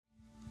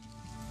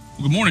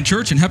Good morning,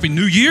 church, and Happy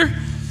New Year.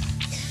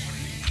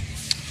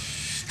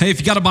 Hey, if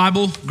you got a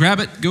Bible, grab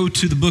it. Go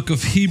to the book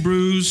of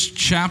Hebrews,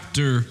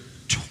 chapter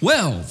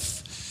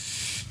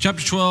 12.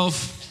 Chapter 12,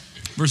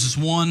 verses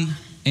 1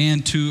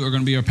 and 2 are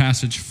going to be our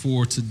passage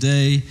for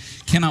today.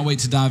 Cannot wait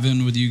to dive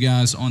in with you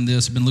guys on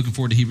this. I've been looking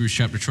forward to Hebrews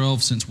chapter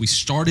 12 since we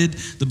started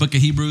the book of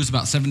Hebrews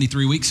about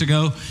 73 weeks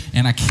ago,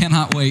 and I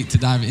cannot wait to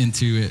dive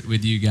into it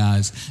with you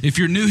guys. If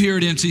you're new here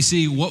at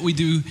MCC, what we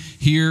do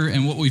here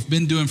and what we've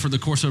been doing for the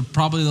course of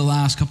probably the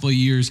last couple of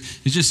years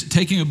is just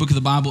taking a book of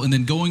the Bible and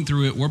then going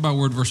through it word by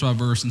word, verse by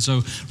verse. And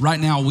so right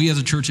now, we as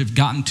a church have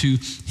gotten to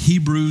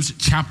Hebrews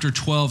chapter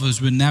 12 as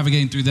we've been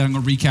navigating through that. I'm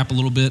going to recap a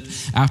little bit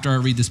after I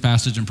read this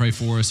passage and pray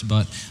for us,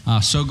 but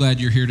so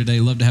glad you're here today.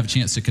 Love to have a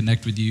chance to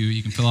connect with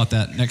you. You can fill out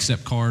that next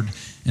step card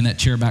in that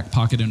chair back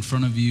pocket in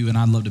front of you, and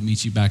I'd love to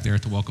meet you back there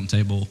at the welcome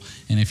table.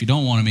 And if you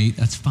don't want to meet,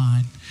 that's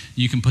fine.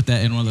 You can put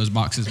that in one of those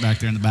boxes back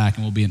there in the back,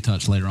 and we'll be in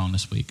touch later on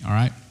this week. All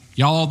right?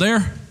 Y'all all there?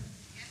 All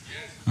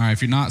right,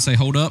 if you're not, say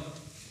hold up.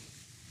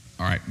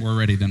 All right, we're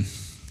ready then.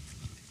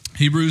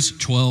 Hebrews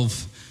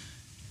 12,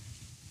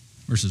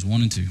 verses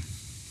 1 and 2.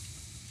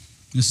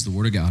 This is the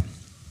word of God.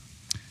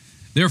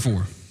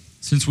 Therefore,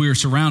 since we are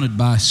surrounded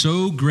by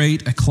so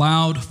great a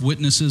cloud of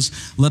witnesses,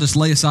 let us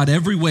lay aside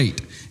every weight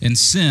and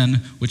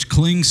sin which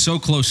clings so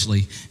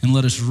closely, and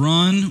let us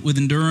run with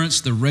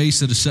endurance the race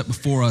that is set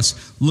before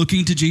us,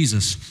 looking to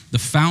Jesus, the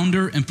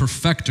founder and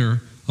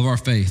perfecter of our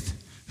faith,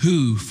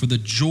 who, for the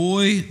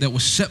joy that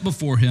was set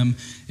before him,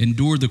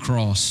 endured the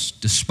cross,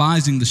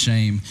 despising the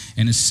shame,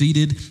 and is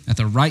seated at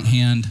the right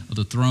hand of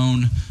the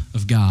throne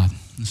of God.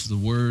 This is the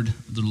word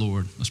of the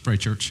Lord. Let's pray,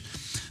 church.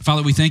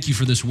 Father, we thank you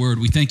for this word.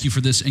 We thank you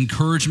for this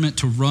encouragement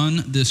to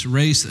run this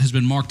race that has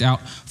been marked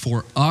out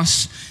for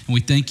us. And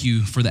we thank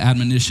you for the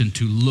admonition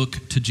to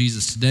look to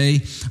Jesus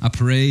today. I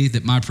pray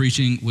that my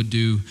preaching would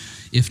do,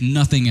 if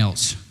nothing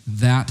else,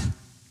 that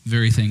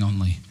very thing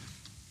only.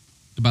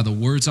 That by the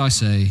words I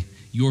say,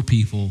 your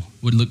people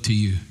would look to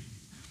you.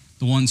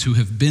 The ones who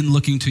have been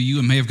looking to you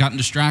and may have gotten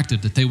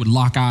distracted, that they would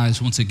lock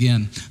eyes once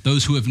again.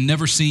 Those who have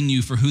never seen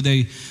you for who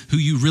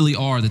you really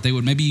are, that they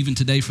would maybe even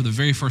today for the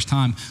very first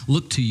time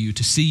look to you,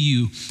 to see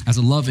you as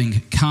a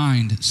loving,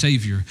 kind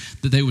Savior,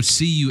 that they would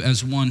see you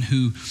as one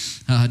who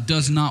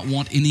does not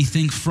want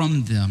anything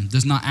from them,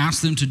 does not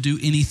ask them to do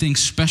anything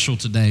special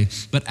today,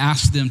 but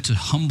ask them to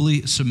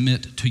humbly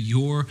submit to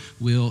your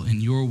will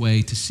and your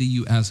way, to see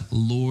you as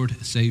Lord,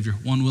 Savior,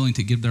 one willing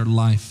to give their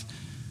life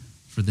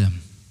for them.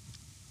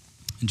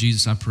 And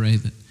Jesus, I pray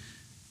that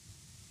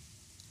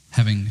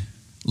having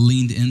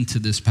leaned into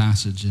this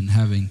passage and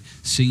having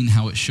seen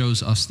how it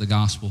shows us the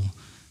gospel,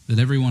 that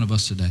every one of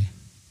us today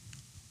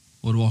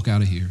would walk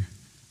out of here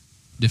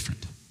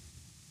different,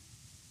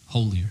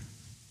 holier,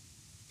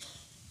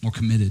 more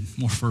committed,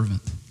 more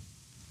fervent,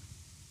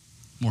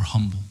 more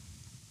humble,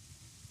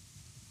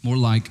 more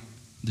like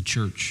the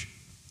church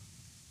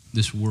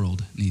this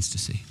world needs to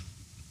see.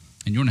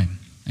 In your name,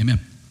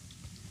 amen.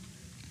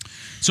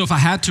 So if I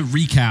had to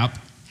recap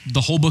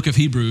the whole book of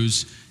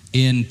Hebrews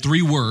in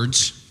 3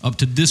 words up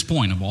to this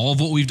point of all of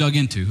what we've dug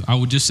into, I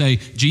would just say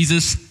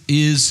Jesus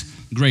is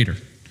greater.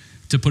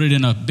 To put it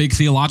in a big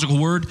theological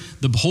word,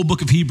 the whole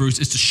book of Hebrews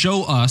is to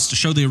show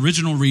the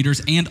original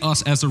readers and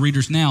us as the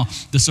readers now,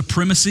 the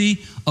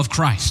supremacy of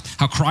Christ,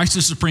 how Christ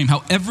is supreme,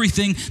 how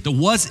everything that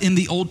was in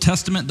the Old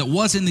Testament, that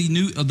was in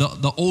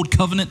the Old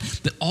Covenant,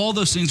 that all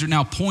those things are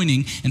now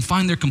pointing and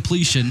find their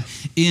completion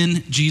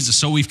in Jesus.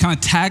 So we've kind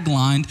of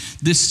taglined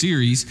this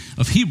series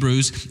of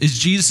Hebrews is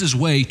Jesus'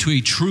 way to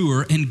a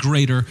truer and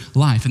greater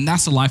life. And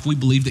that's the life we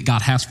believe that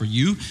God has for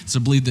you. It's a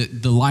belief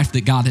that the life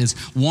that God is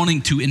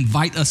wanting to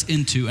invite us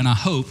into, and I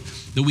hope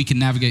that we can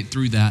navigate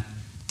through that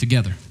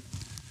together.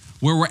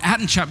 Where we're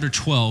at in chapter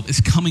 12 is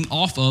coming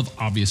off of,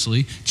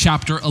 obviously,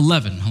 chapter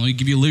 11. Let me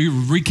give you a little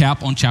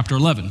recap on chapter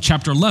 11.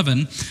 Chapter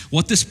 11,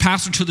 what this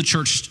pastor to the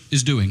church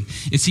is doing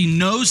is he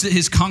knows that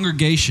his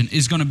congregation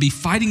is going to be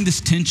fighting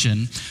this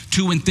tension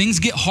to, when things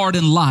get hard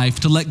in life,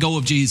 to let go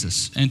of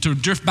Jesus and to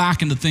drift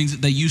back into things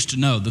that they used to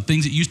know, the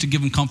things that used to give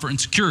them comfort and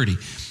security.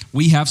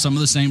 We have some of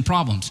the same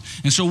problems.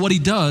 And so what he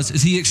does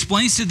is he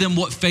explains to them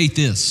what faith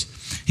is.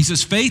 He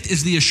says, faith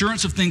is the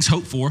assurance of things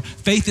hoped for.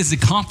 Faith is the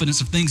confidence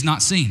of things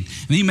not seen.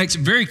 And he makes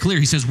it very clear.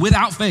 He says,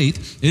 without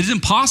faith, it is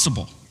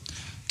impossible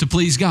to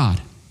please God.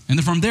 And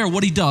then from there,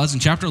 what he does in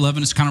chapter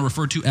 11 is kind of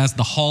referred to as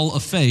the Hall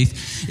of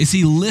Faith, is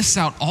he lists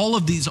out all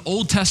of these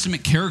Old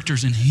Testament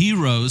characters and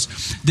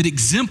heroes that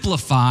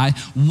exemplify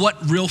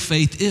what real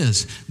faith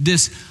is.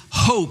 This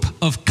hope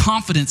of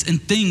confidence in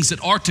things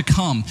that are to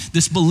come,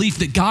 this belief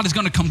that God is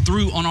going to come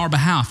through on our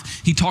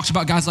behalf. He talks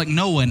about guys like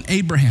Noah and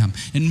Abraham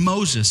and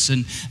Moses,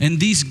 and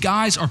these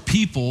guys are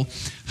people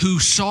who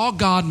saw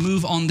God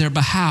move on their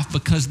behalf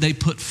because they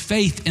put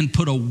faith and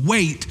put a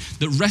weight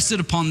that rested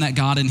upon that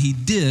God, and he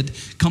did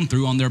come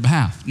through on their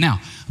behalf.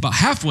 Now, about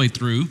halfway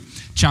through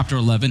chapter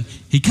 11,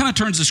 he kind of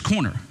turns this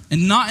corner.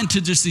 and not into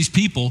just these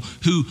people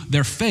who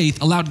their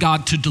faith allowed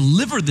God to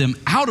deliver them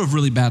out of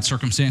really bad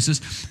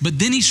circumstances. But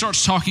then he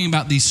starts talking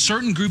about these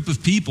certain group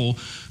of people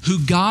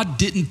who God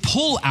didn't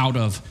pull out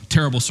of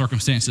terrible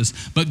circumstances,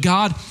 but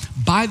God,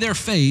 by their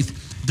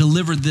faith,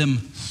 delivered them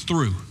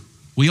through.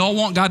 We all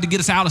want God to get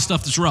us out of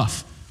stuff that's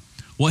rough.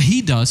 What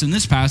he does in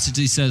this passage,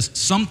 he says,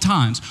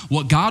 sometimes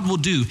what God will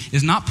do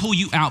is not pull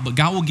you out, but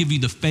God will give you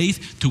the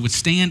faith to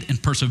withstand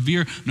and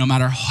persevere no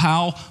matter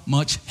how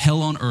much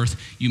hell on earth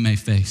you may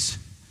face.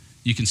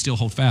 You can still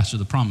hold fast to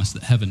the promise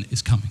that heaven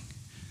is coming.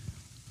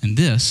 And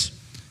this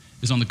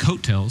is on the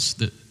coattails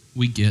that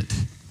we get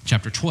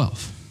chapter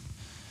 12.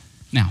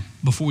 Now,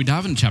 before we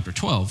dive into chapter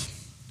 12,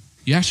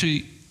 you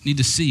actually need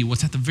to see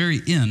what's at the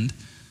very end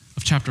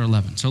of chapter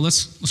 11. So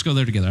let's go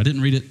there together. I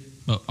didn't read it,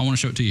 but I want to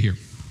show it to you here.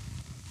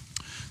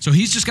 So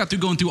he's just got through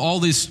going through all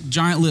this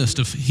giant list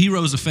of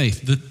heroes of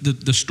faith,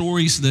 the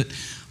stories that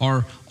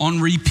are on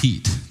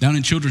repeat down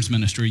in children's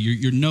ministry,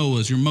 your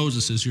Noahs, your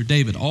Moseses, your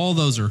David, all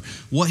those are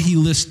what he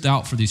lists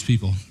out for these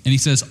people. And he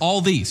says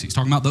all these, he's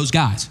talking about those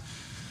guys,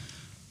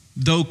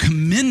 though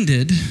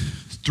commended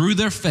through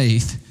their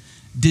faith,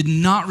 did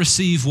not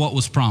receive what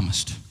was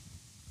promised,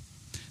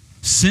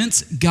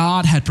 since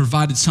God had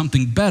provided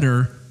something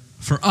better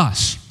for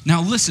us.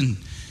 Now listen,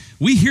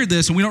 we hear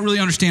this and we don't really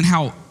understand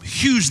how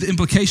huge the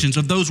implications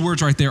of those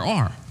words right there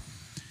are.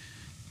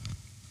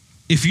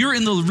 If you're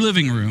in the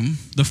living room,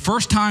 the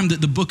first time that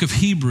the book of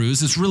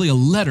Hebrews, is really a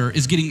letter,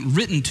 is getting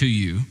written to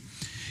you,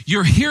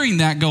 you're hearing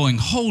that going,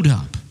 hold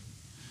up.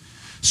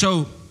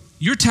 So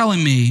you're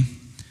telling me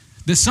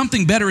that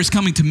something better is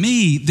coming to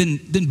me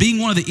than being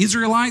one of the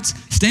Israelites,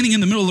 standing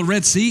in the middle of the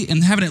Red Sea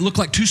and having it look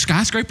like two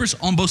skyscrapers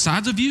on both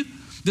sides of you?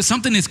 That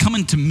something is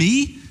coming to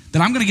me,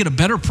 that I'm going to get a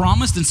better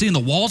promise than seeing the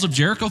walls of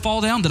Jericho fall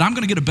down, that I'm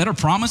going to get a better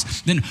promise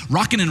than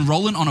rocking and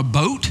rolling on a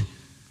boat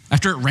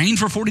after it rained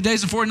for 40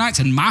 days and 40 nights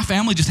and my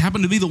family just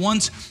happened to be the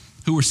ones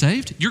who were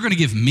saved? You're going to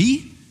give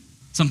me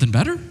something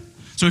better?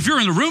 So if you're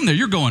in the room there,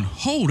 you're going,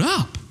 hold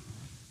up.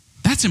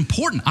 That's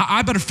important.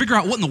 I better figure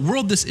out what in the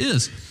world this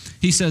is.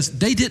 He says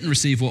they didn't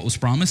receive what was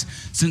promised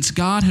since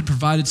God had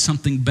provided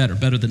something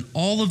better than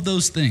all of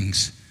those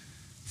things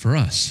for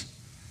us,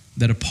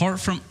 that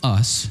apart from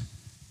us,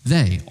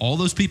 all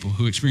those people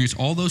who experience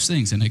all those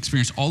things and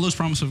experience all those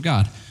promises of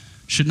God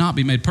should not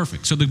be made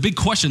perfect. So the big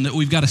question that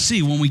we've got to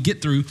see when we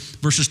get through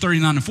verses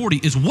 39 and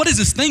 40 is, what is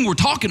this thing we're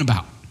talking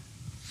about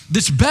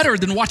that's better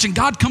than watching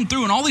God come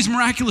through in all these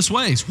miraculous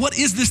ways? What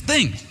is this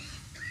thing?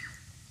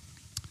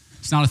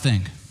 It's not a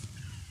thing.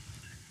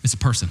 It's a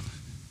person.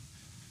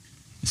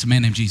 It's a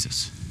man named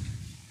Jesus.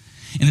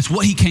 And it's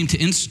what he came to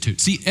institute.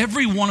 See,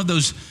 every one of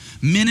those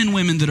men and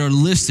women that are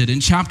listed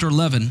in chapter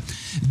 11,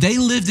 they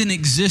lived and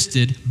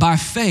existed by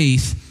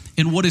faith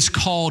in what is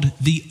called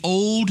the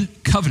Old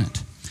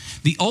Covenant.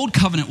 The Old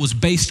Covenant was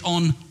based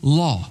on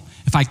law.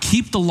 If I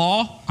keep the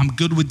law, I'm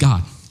good with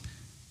God.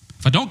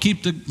 If I don't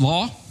keep the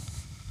law,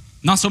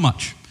 not so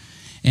much.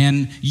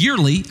 And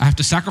yearly, I have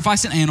to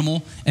sacrifice an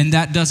animal, and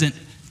that doesn't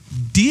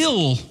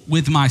deal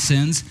with my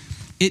sins.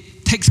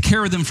 It takes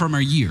care of them from a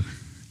year.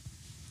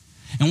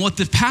 And what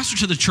the pastor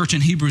to the church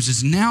in Hebrews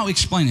is now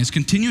explaining, is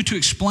continuing to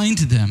explain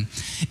to them,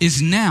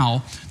 is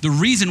now the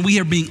reason we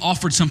are being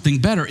offered something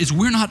better is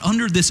we're not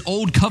under this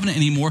old covenant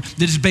anymore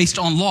that is based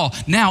on law.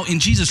 Now in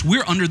Jesus,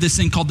 we're under this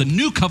thing called the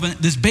new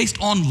covenant that's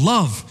based on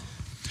love,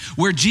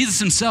 where Jesus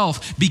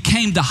himself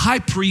became the high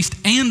priest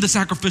and the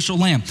sacrificial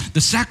lamb,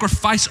 the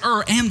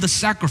sacrificer and the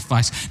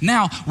sacrifice.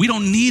 Now we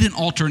don't need an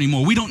altar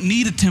anymore. We don't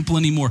need a temple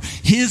anymore.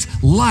 His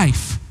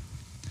life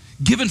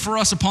given for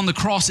us upon the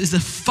cross is the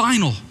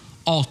final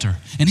altar.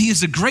 And he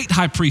is the great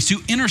high priest who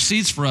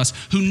intercedes for us,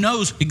 who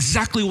knows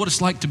exactly what it's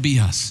like to be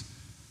us.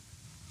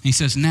 And he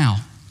says, now,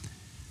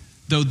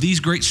 though these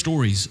great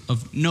stories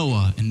of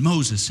Noah and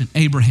Moses and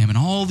Abraham and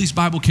all these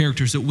Bible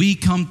characters that we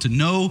come to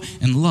know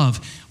and love,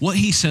 what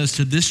he says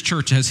to this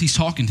church as he's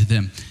talking to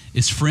them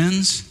is,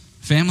 friends,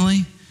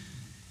 family,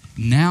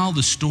 now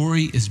the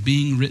story is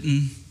being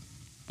written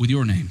with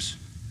your names.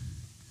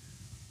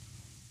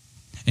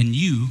 And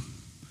you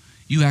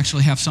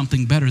actually have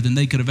something better than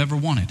they could have ever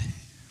wanted.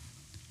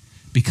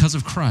 Because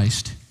of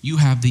Christ, you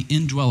have the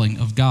indwelling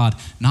of God,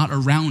 not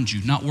around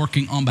you, not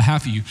working on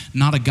behalf of you,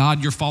 not a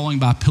God you're following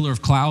by a pillar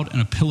of cloud and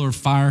a pillar of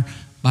fire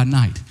by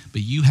night,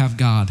 but you have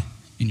God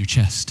in your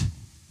chest.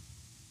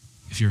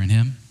 If you're in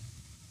him,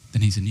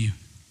 then he's in you.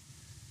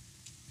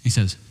 He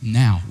says,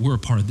 now we're a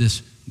part of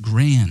this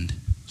grand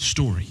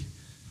story.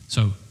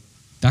 So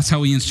that's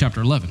how he ends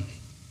chapter 11.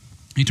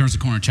 He turns the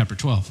corner to chapter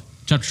 12.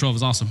 Chapter 12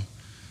 is awesome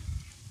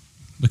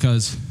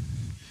because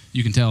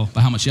you can tell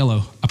by how much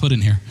yellow I put in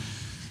here.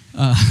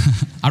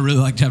 I really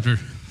like chapter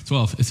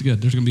 12. It's good.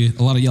 There's going to be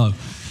a lot of yellow.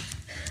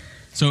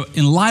 So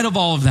in light of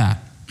all of that,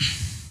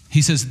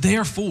 he says,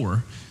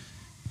 therefore,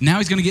 now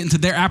he's going to get into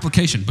their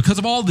application. Because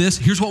of all this,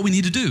 here's what we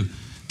need to do.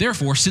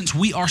 Therefore, since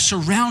we are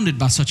surrounded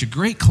by such a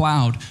great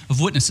cloud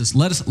of witnesses,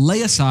 let us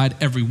lay aside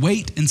every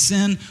weight and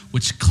sin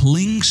which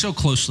clings so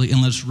closely,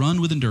 and let us run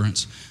with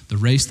endurance the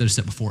race that is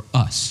set before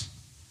us.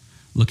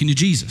 Looking to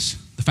Jesus,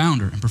 the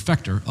founder and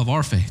perfecter of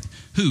our faith,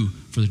 who,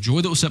 for the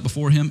joy that was set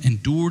before him,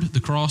 endured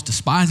the cross,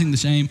 despising the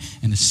shame,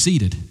 and is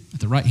seated at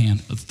the right hand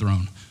of the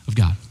throne of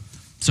God.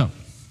 So,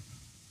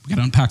 we got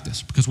to unpack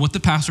this, because what the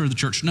pastor of the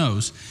church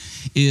knows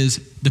is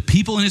the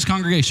people in his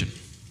congregation,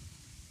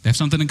 they have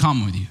something in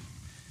common with you.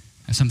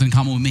 They have something in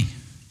common with me.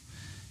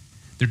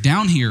 They're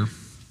down here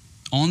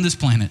on this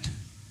planet,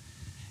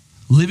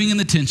 living in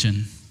the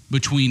tension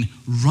between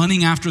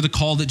running after the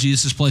call that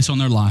Jesus has placed on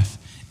their life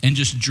and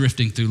just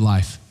drifting through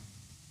life,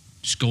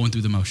 just going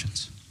through the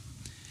motions.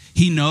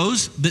 He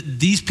knows that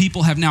these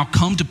people have now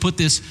come to put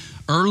this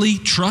early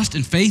trust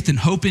and faith and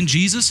hope in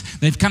Jesus.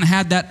 They've kind of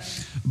had that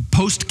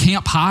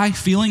post-camp high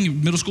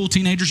feeling. Middle school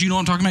teenagers, you know what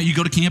I'm talking about? You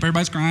go to camp,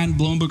 everybody's crying,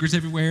 blowing boogers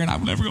everywhere, and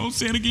I'm never going to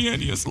sin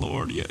again. Yes,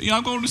 Lord. Yeah,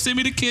 I'm going to send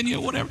me to Kenya,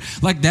 whatever.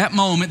 Like that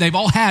moment, they've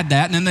all had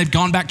that, and then they've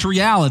gone back to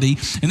reality,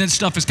 and then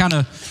stuff has kind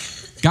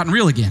of gotten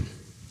real again,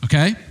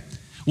 okay?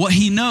 What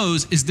he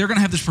knows is they're going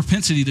to have this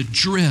propensity to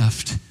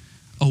drift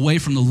away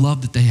from the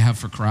love that they have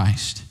for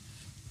Christ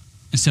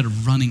instead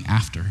of running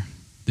after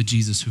the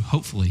Jesus who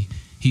hopefully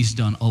he's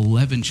done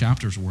 11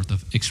 chapters worth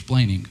of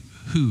explaining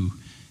who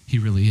he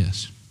really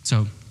is.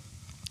 So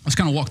let's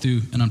kind of walk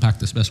through and unpack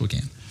this best we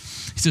can.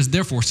 He says,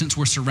 therefore, since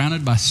we're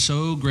surrounded by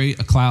so great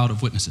a cloud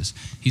of witnesses,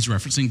 he's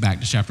referencing back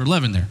to chapter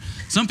 11 there.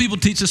 Some people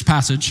teach this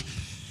passage,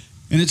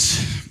 and it's,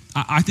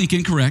 I think,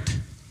 incorrect,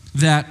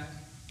 that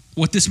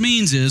what this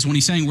means is when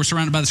he's saying we're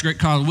surrounded by this great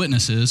cloud of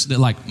witnesses, that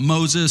like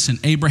Moses and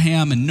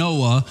Abraham and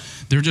Noah,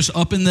 they're just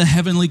up in the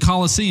heavenly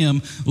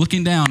Colosseum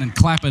looking down and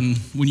clapping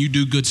when you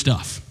do good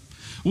stuff,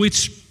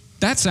 which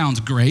that sounds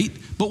great,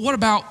 but what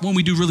about when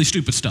we do really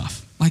stupid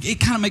stuff? Like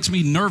it kind of makes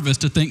me nervous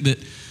to think that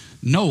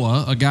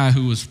Noah, a guy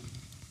who was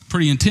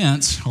pretty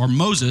intense, or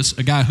Moses,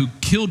 a guy who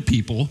killed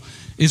people,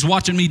 is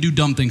watching me do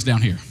dumb things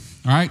down here,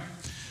 all right?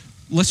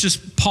 Let's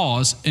just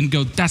pause and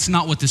go, that's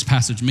not what this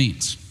passage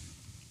means.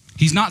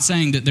 He's not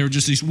saying that there are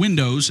just these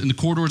windows in the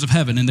corridors of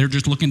heaven and they're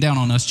just looking down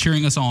on us,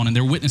 cheering us on, and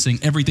they're witnessing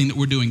everything that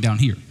we're doing down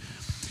here.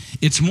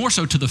 It's more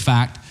so to the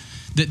fact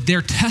that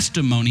their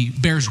testimony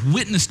bears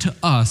witness to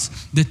us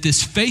that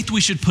this faith we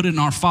should put in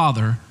our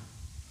Father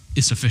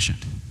is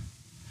sufficient.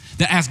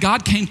 That as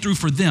God came through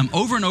for them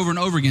over and over and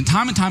over again,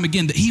 time and time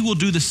again, that he will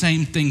do the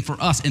same thing for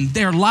us, and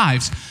their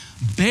lives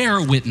bear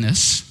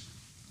witness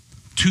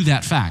to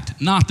that fact,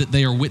 not that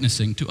they are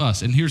witnessing to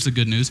us. And here's the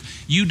good news.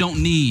 You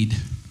don't need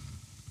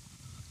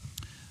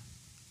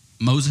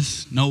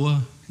Moses,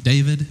 Noah,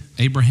 David,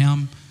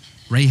 Abraham,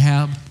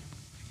 Rahab,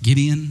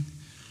 Gideon,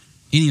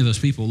 any of those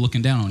people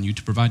looking down on you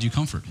to provide you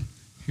comfort.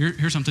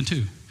 Here's something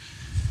too.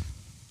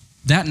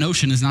 That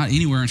notion is not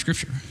anywhere in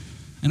Scripture.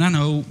 And I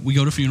know we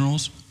go to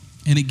funerals,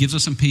 and it gives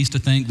us some peace to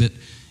think that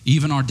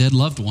even our dead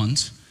loved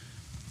ones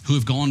who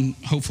have gone,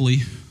 hopefully,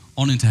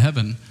 on into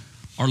heaven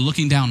are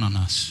looking down on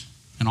us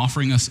and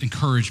offering us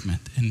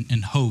encouragement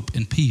and hope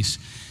and peace.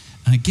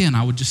 And again,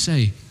 I would just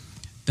say,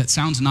 that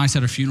sounds nice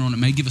at a funeral, and it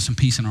may give us some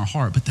peace in our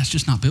heart, but that's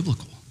just not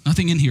biblical.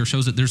 Nothing in here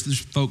shows that there's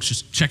folks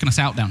just checking us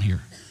out down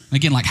here.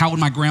 Again, like how would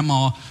my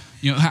grandma,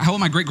 how would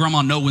my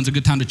great-grandma know when's a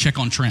good time to check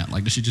on Trent?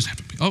 Like, does she just have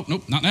to be, oh,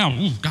 nope, not now.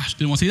 Ooh, gosh,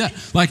 didn't want to see that.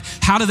 Like,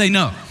 how do they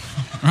know,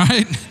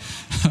 right?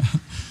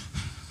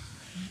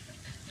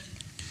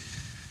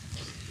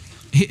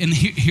 And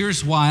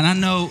here's why, and I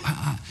know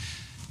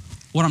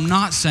what I'm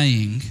not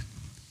saying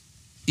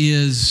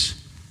is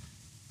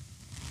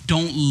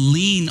don't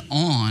lean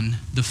on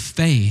the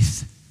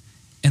faith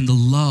and the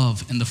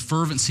love and the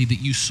fervency that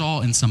you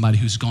saw in somebody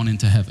who's gone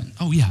into heaven.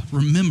 Oh yeah,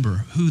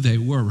 remember who they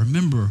were.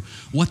 Remember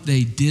what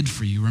they did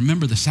for you.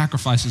 Remember the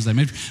sacrifices they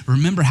made.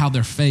 Remember how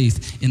their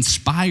faith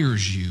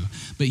inspires you.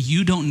 But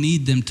you don't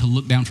need them to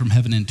look down from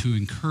heaven and to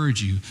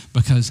encourage you,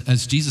 because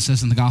as Jesus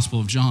says in the Gospel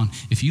of John,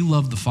 if you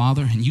love the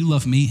Father and you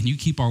love me and you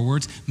keep our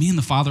words, me and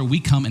the Father, we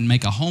come and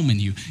make a home in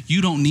you.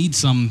 You don't need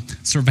some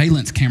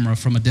surveillance camera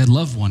from a dead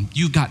loved one.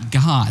 You've got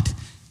God,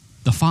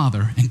 the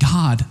Father, and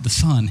God, the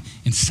Son,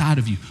 inside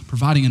of you,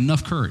 providing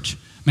enough courage.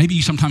 Maybe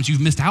sometimes you've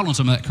missed out on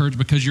some of that courage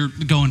because you're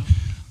going,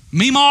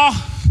 Meemaw.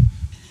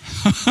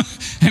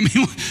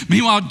 And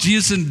meanwhile,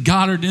 Jesus and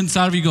God are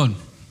inside of you going,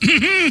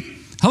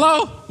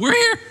 hello, we're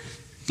here.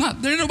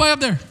 There's nobody up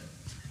there.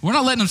 We're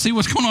not letting them see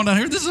what's going on down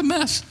here. This is a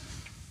mess.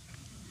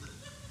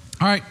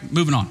 All right,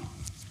 moving on.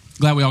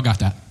 Glad we all got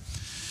that.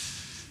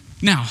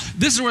 Now,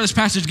 this is where this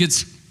passage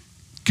gets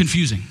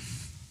confusing,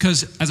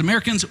 because as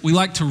Americans, we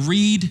like to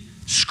read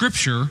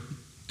Scripture,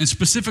 and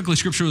specifically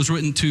Scripture was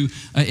written to,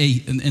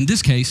 in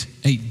this case,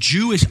 a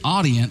Jewish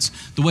audience,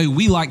 the way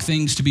we like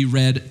things to be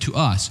read to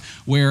us,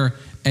 where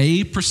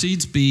A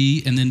precedes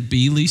B, and then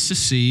B leads to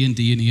C, and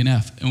D and E and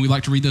F. And we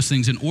like to read those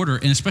things in order,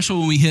 and especially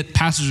when we hit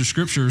passages of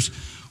Scriptures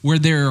where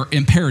there are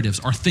imperatives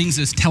or things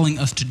that's telling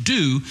us to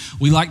do,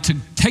 we like to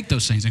take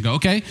those things and go,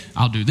 okay,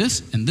 I'll do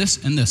this and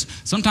this and this.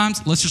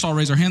 Sometimes, let's just all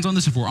raise our hands on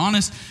this if we're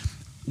honest,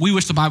 we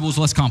wish the Bible was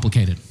less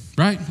complicated,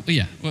 right?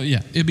 Yeah,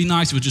 it'd be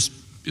nice if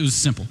it was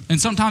simple. And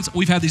sometimes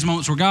we've had these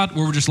moments where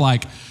we're just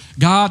like,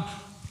 God,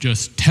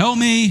 just tell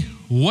me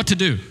what to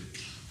do.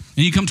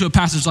 And you come to a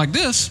passage like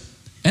this,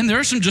 And there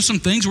are some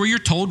things where you're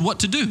told what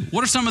to do.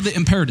 What are some of the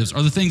imperatives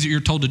or the things that you're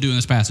told to do in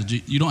this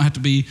passage? You don't have to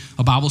be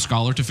a Bible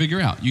scholar to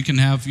figure out. You can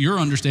have your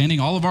understanding,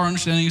 all of our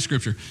understanding of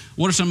Scripture.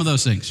 What are some of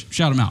those things?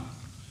 Shout them out.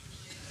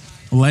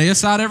 Lay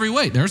aside every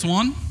weight. There's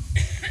one.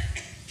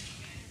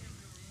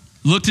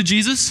 Look to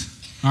Jesus.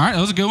 All right,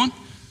 that was a good one.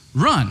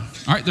 Run.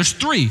 All right, there's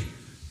three.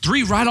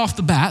 Three right off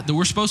the bat that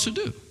we're supposed to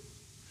do.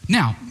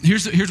 Now,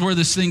 here's where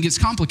this thing gets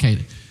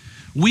complicated.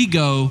 We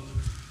go,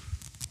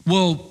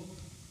 well,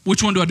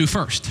 which one do I do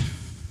first?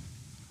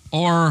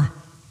 Or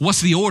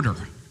what's the order?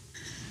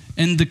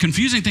 And the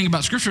confusing thing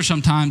about Scripture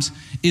sometimes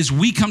is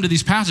we come to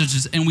these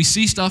passages and we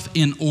see stuff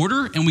in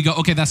order and we go,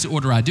 okay, that's the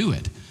order I do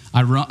it.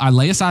 I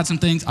lay aside some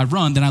things, I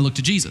run, then I look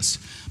to Jesus.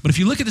 But if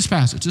you look at this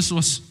passage, this is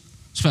what's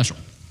special.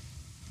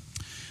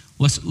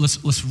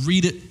 Let's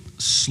read it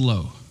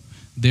slow.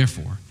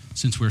 Therefore,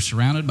 since we're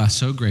surrounded by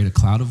so great a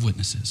cloud of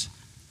witnesses,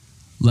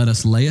 let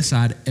us lay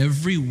aside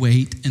every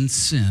weight and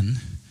sin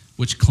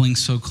which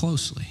clings so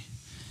closely,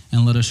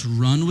 and let us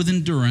run with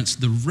endurance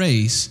the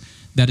race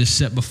that is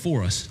set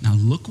before us. Now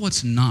look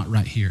what's not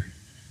right here.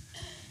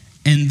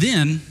 And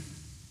then,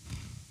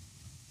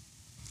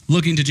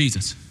 looking to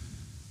Jesus.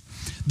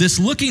 This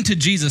looking to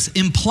Jesus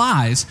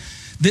implies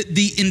that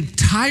the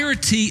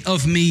entirety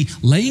of me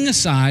laying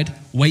aside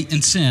weight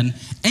and sin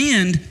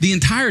and the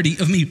entirety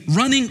of me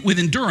running with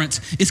endurance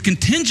is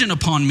contingent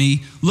upon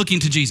me looking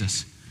to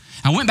Jesus.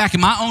 I went back in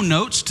my own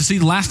notes to see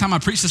the last time I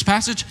preached this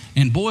passage,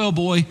 and boy, oh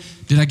boy,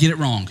 did I get it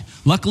wrong.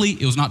 Luckily,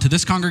 it was not to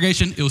this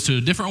congregation, it was to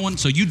a different one,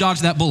 so you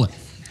dodged that bullet,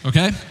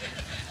 okay?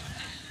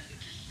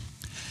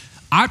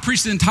 I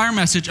preached the entire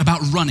message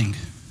about running.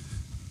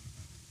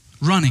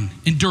 Running,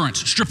 endurance,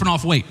 stripping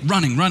off weight,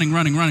 running.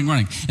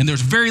 And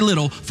there's very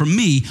little for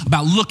me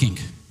about looking.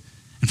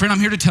 And friend, I'm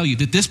here to tell you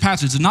that this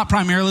passage is not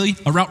primarily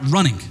about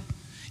running.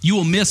 You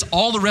will miss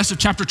all the rest of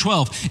chapter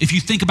 12 if you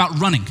think about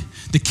running.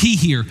 The key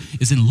here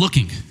is in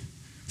looking,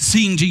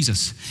 seeing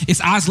Jesus. It's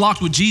eyes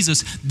locked with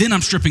Jesus, then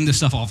I'm stripping this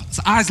stuff off. It's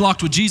eyes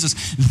locked with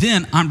Jesus,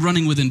 then I'm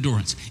running with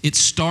endurance. It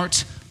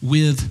starts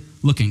with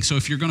looking. So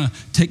if you're gonna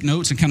take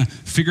notes and kind of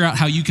figure out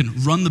how you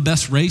can run the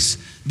best race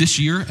this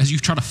year as you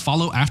try to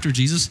follow after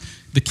Jesus,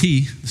 the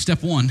key,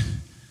 step one,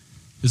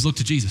 is look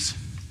to Jesus.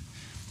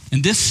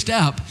 And this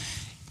step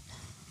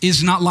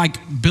is not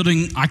like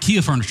building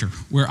IKEA furniture,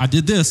 where I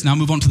did this, now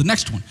move on to the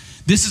next one.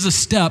 This is a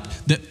step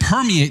that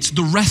permeates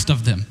the rest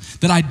of them.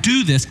 That I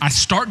do this, I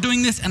start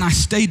doing this, and I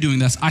stay doing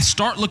this. I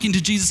start looking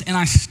to Jesus, and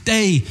I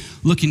stay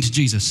looking to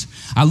Jesus.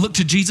 I look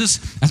to Jesus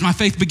as my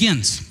faith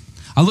begins.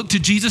 I look to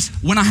Jesus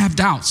when I have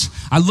doubts.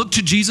 I look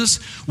to Jesus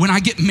when I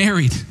get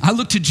married. I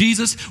look to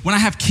Jesus when I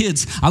have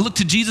kids. I look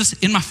to Jesus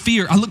in my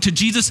fear. I look to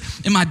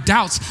Jesus in my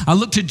doubts. I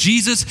look to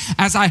Jesus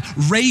as I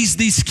raise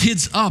these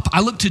kids up.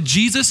 I look to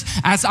Jesus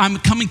as I'm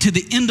coming to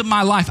the end of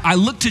my life. I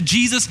look to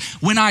Jesus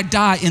when I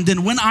die. And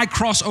then when I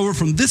cross over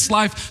from this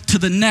life to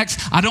the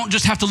next, I don't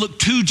just have to look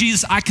to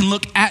Jesus, I can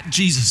look at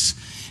Jesus.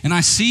 And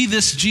I see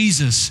this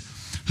Jesus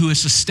who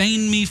has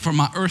sustained me from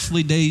my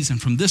earthly days and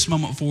from this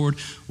moment forward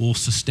will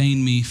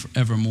sustain me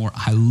forevermore.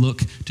 I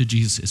look to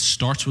Jesus. It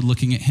starts with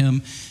looking at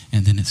him,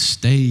 and then it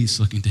stays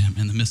looking to him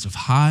in the midst of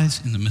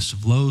highs, in the midst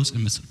of lows, in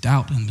the midst of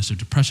doubt, in the midst of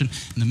depression,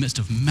 in the midst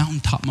of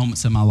mountaintop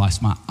moments in my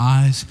life. My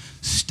eyes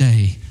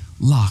stay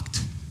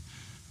locked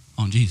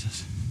on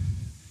Jesus.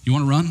 You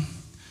want to run?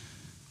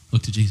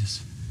 Look to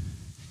Jesus.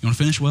 You want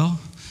to finish well?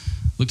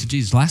 Look to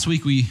Jesus. Last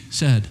week we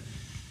said,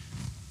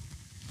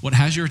 what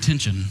has your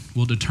attention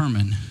will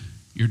determine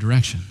your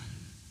direction.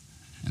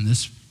 And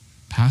this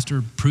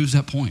pastor proves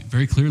that point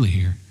very clearly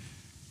here.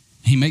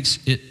 He makes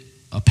it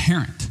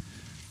apparent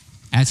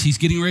as he's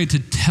getting ready to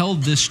tell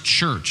this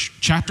church.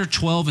 Chapter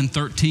 12 and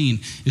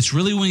 13 is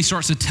really when he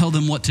starts to tell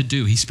them what to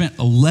do. He spent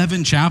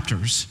 11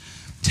 chapters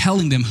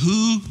telling them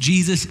who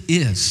Jesus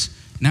is.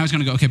 Now he's going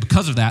to go, okay,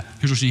 because of that,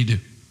 here's what you need to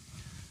do.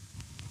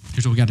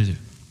 Here's what we got to do.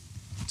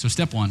 So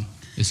step one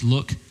is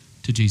look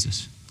to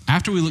Jesus.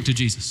 After we look to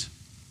Jesus,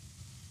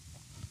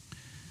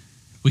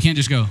 we can't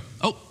just go,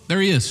 oh, there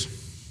he is.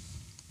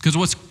 Because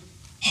what's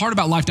hard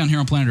about life down here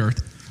on planet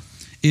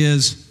Earth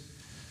is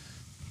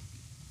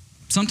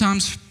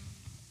sometimes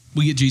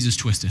we get Jesus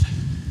twisted.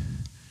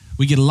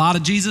 We get a lot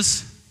of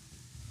Jesus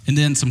and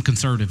then some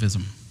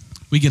conservatism.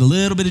 We get a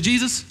little bit of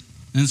Jesus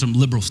and then some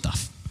liberal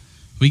stuff.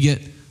 We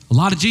get a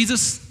lot of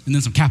Jesus and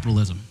then some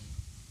capitalism.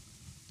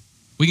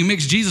 We can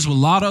mix Jesus with a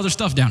lot of other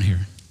stuff down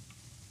here.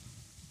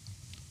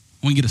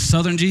 We get a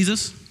southern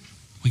Jesus.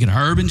 We get an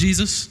urban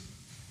Jesus.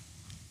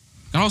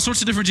 Got all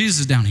sorts of different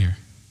Jesuses down here.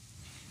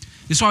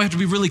 This is why we have to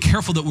be really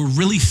careful that we're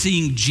really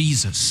seeing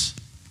Jesus.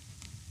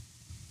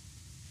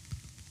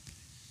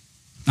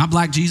 Not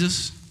black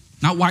Jesus,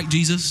 not white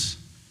Jesus,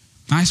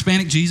 not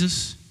Hispanic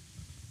Jesus.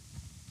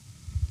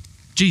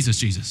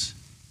 Jesus.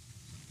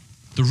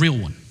 The real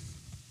one.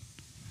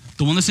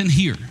 The one that's in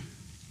here.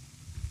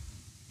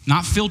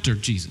 Not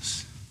filtered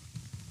Jesus.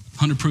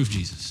 100 proof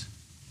Jesus.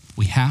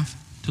 We have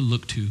to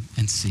look to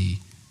and see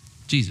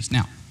Jesus.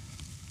 Now,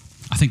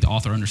 I think the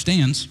author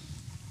understands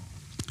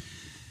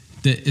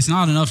that it's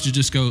not enough to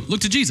just go,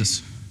 look to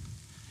Jesus.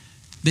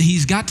 that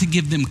he's got to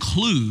give them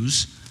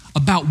clues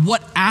about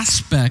what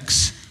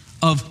aspects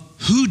of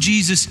who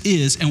Jesus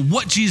is and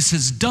what Jesus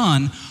has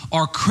done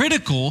are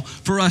critical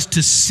for us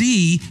to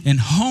see and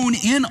hone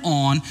in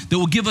on, that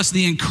will give us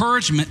the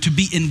encouragement to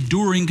be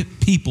enduring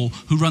people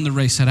who run the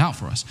race set out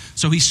for us.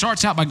 So he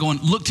starts out by going,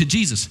 look to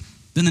Jesus.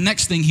 Then the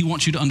next thing he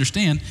wants you to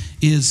understand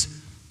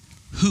is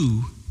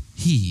who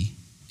he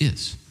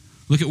is.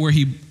 Look at where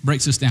he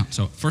breaks this down.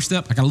 So first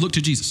step, I got to look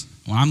to Jesus.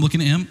 When I'm looking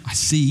at him, I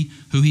see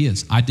who he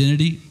is.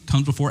 Identity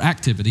comes before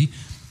activity.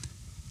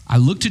 I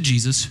look to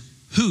Jesus,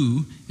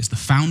 who is the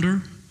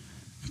founder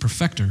and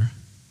perfecter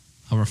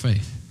of our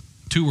faith.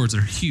 Two words that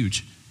are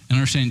huge in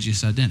understanding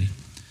Jesus' identity.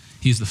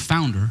 He is the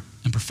founder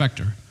and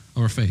perfecter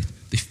of our faith.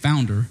 The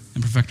founder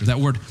and perfecter. That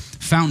word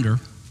founder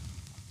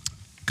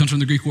comes from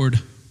the Greek word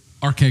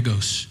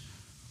archegos,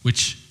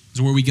 which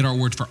is where we get our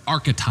word for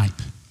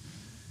archetype.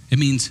 It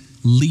means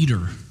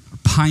leader or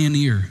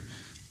pioneer,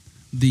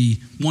 the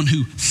one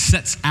who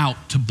sets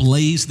out to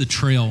blaze the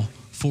trail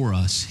for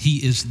us.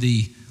 He is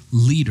the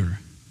leader,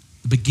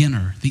 the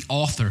beginner, the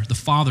author, the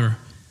father,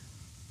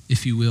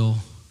 if you will,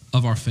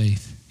 of our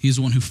faith. He is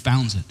the one who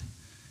founds it.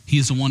 He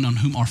is the one on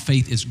whom our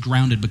faith is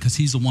grounded, because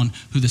he's the one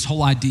who this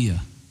whole idea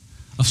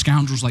of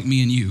scoundrels like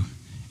me and you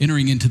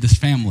entering into this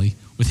family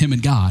with him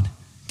and God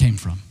came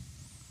from.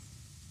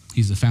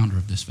 He's the founder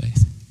of this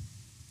faith.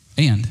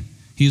 And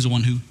he is the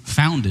one who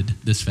founded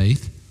this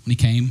faith when he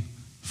came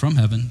from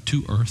heaven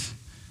to earth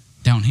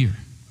down here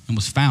and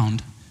was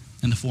found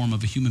in the form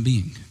of a human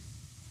being,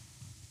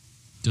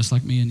 just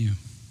like me and you.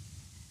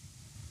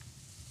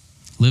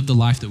 Lived the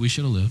life that we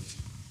should have lived,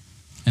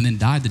 and then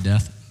died the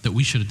death that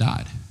we should have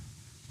died,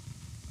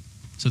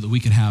 so that we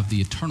could have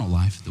the eternal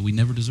life that we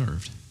never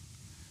deserved.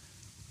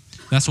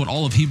 That's what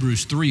all of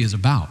Hebrews 3 is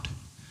about,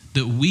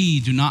 that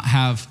we do not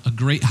have a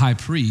great high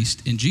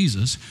priest in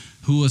Jesus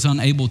who was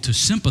unable to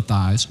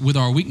sympathize with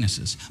our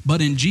weaknesses.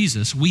 But in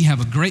Jesus, we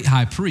have a great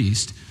high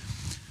priest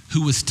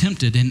who was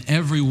tempted in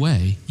every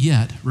way,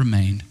 yet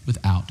remained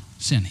without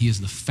sin. He is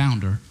the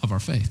founder of our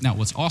faith. Now,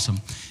 what's awesome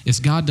is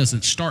God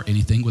doesn't start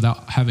anything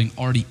without having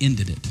already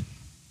ended it.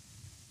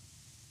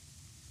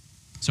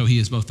 So he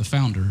is both the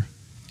founder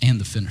and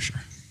the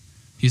finisher.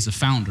 He's the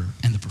founder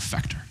and the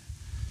perfecter.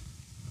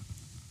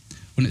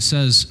 When it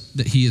says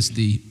that he is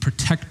the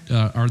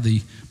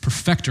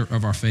perfecter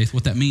of our faith,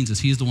 what that means is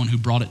he is the one who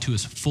brought it to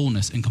its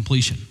fullness and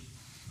completion.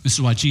 This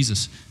is why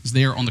Jesus is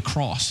there on the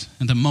cross,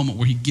 in the moment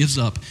where he gives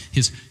up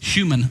his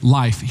human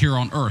life here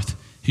on earth.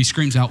 He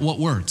screams out what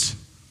words?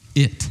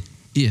 It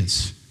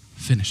is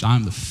finished. I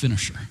am the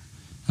finisher,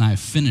 and I have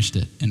finished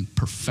it in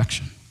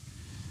perfection.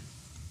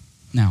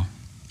 Now,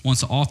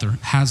 once the author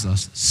has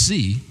us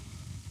see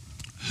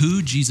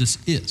who Jesus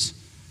is,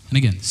 and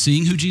again,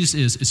 seeing who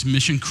Jesus is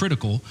mission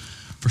critical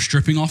for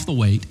stripping off the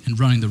weight and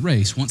running the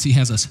race. Once he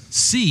has us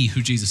see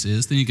who Jesus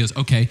is, then he goes,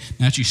 okay,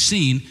 now that you've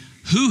seen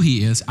who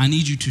he is, I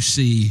need you to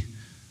see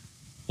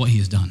what he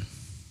has done.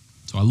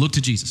 So I look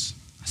to Jesus,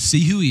 I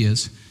see who he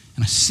is,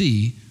 and I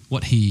see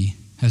what he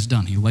has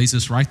done. He lays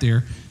this right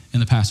there in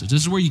the passage.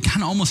 This is where you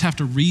kind of almost have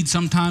to read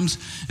sometimes,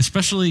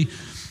 especially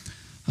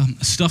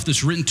stuff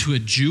that's written to a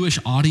Jewish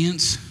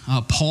audience.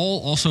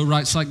 Paul also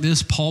writes like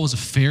this. Paul was a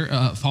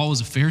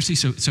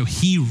Pharisee, so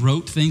he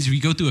wrote things. If you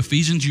go through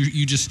Ephesians,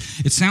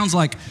 it sounds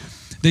like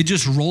they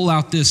just roll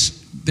out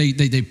this,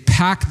 they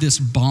pack this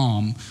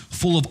bomb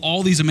full of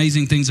all these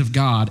amazing things of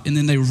God, and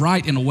then they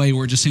write in a way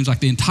where it just seems like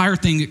the entire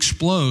thing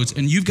explodes,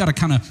 and you've got to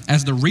kind of,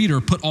 as the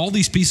reader, put all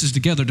these pieces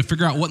together to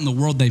figure out what in the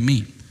world they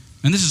mean.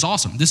 And this is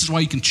awesome. This is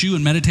why you can chew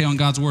and meditate on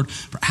God's word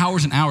for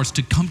hours and hours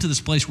to come to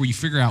this place where you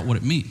figure out what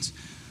it means.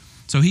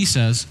 So he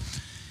says,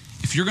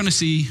 if you're going to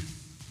see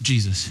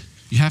Jesus,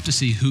 you have to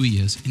see who he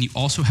is, and you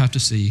also have to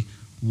see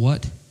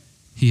what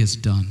he has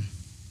done.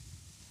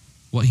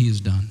 What he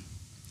has done.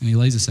 And he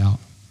lays this out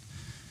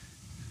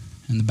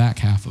in the back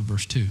half of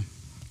verse 2.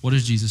 What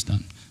has Jesus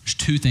done? There's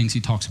two things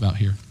he talks about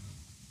here.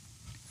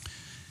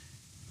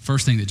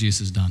 First thing that Jesus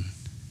has done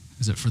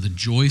is that for the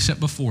joy set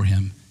before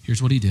him,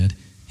 here's what he did.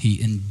 He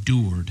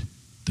endured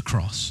the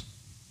cross.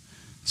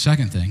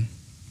 Second thing,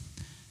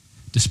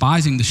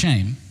 despising the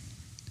shame.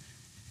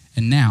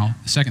 And now,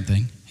 the second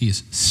thing, he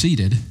is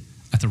seated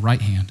at the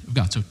right hand of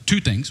God. So two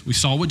things. We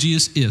saw what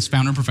Jesus is,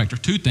 founder and perfecter.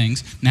 Two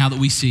things now that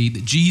we see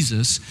that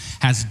Jesus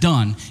has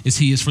done is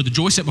he is, for the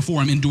joy set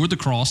before him, endured the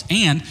cross,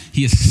 and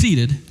he is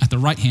seated at the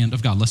right hand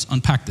of God. Let's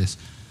unpack this.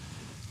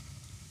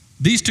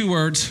 These two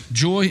words,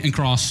 joy and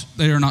cross,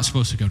 they are not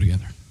supposed to go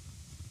together.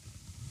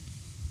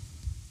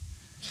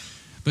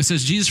 But it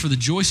says Jesus, for the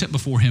joy set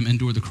before him,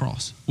 endured the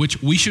cross,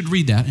 which we should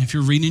read that. If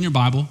you're reading in your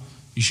Bible,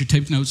 you should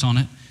take notes on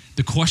it.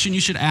 The question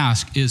you should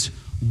ask is,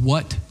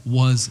 what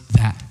was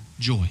that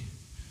joy?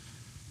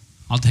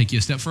 I'll take you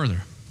a step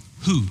further.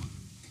 Who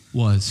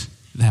was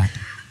that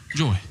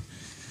joy?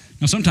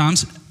 Now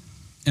sometimes,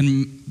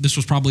 and this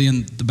was probably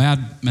in the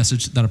bad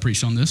message that I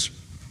preached on this,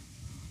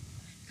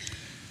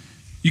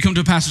 you come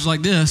to a passage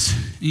like this,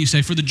 and you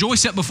say, for the joy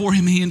set before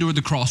him, he endured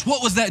the cross.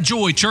 What was that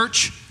joy,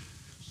 church?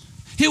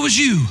 It was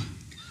you.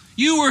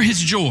 You were his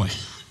joy.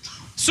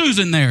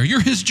 Susan there,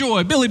 you're his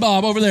joy. Billy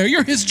Bob over there,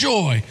 you're his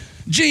joy.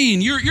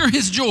 Gene, you're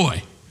his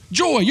joy.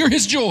 Joy, you're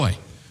his joy.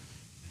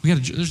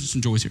 There's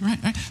some joys here,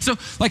 right? So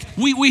like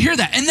we hear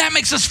that, and that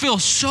makes us feel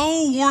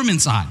so warm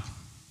inside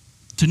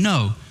to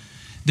know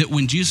that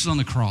when Jesus was on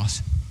the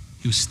cross,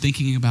 he was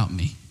thinking about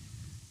me,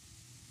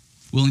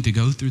 willing to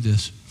go through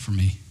this for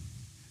me,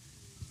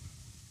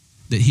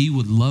 that he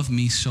would love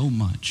me so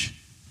much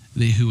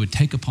that he would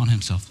take upon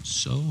himself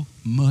so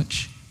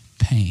much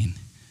pain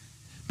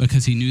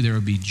because he knew there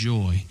would be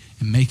joy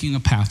in making a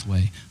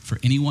pathway for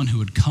anyone who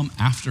would come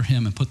after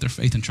him and put their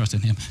faith and trust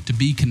in him to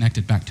be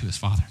connected back to his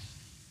Father.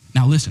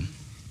 Now listen,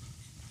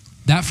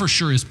 that for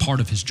sure is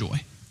part of his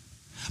joy.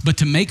 But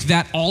to make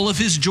that all of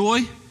his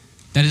joy,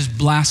 that is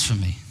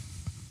blasphemy.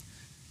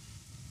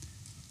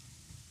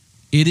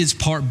 It is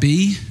part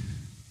B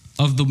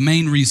of the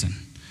main reason.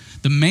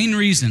 The main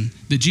reason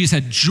that Jesus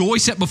had joy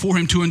set before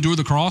him to endure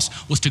the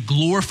cross was to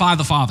glorify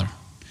the Father.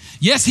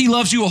 Yes, he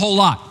loves you a whole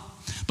lot,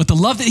 but the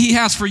love that he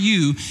has for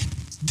you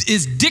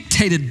is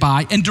dictated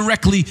by and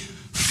directly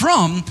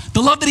from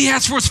the love that he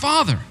has for his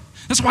Father.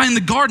 That's why in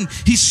the garden,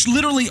 he's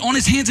literally on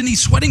his hands and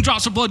knees sweating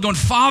drops of blood going,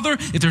 Father,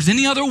 if there's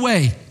any other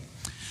way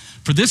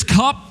for this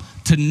cup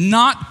to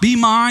not be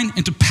mine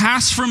and to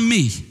pass from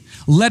me,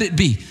 let it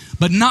be.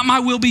 But not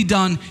my will be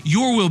done,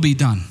 your will be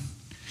done.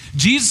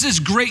 Jesus'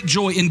 great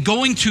joy in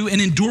going to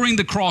and enduring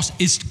the cross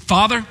is,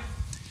 Father,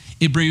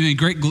 it brings me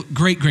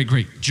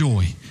great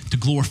joy to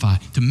glorify,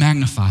 to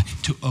magnify,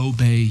 to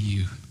obey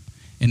you.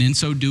 And in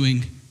so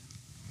doing,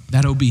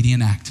 that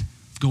obedient act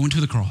of going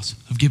to the cross,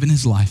 of giving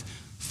his life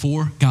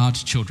for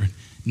God's children,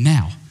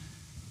 now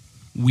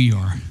we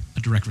are a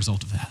direct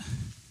result of that.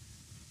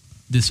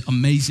 This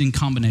amazing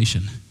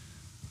combination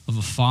of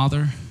a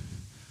Father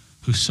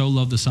who so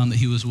loved the Son that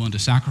he was willing to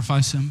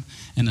sacrifice him,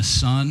 and a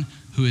Son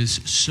who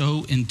is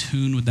so in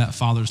tune with that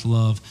Father's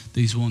love that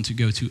he's willing to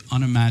go to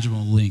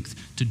unimaginable length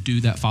to do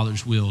that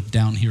Father's will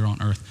down here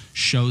on earth,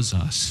 shows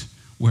us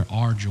where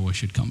our joy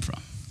should come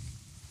from.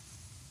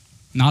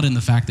 Not in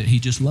the fact that he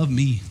just loved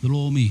me, little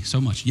old me,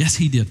 so much. Yes,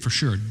 he did, for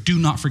sure. Do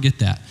not forget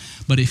that.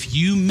 But if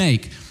you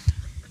make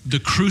the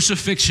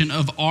crucifixion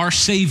of our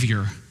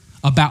Savior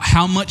about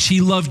how much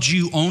he loved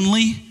you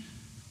only,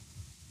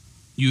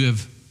 you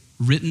have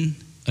written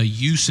a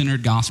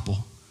you-centered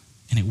gospel,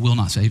 and it will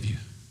not save you.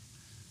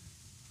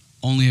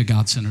 Only a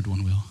God-centered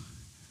one will.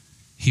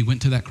 He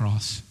went to that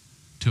cross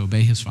to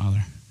obey his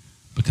Father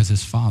because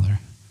his Father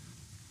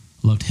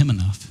loved him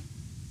enough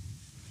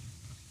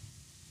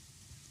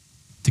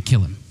to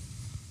kill him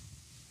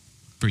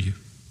for you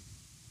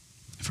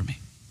and for me.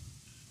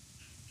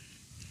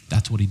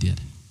 That's what he did.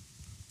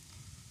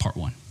 Part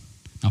one.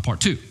 Now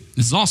part two.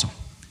 This is awesome.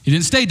 He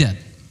didn't stay dead.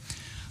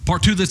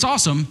 Part two that's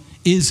awesome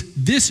is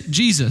this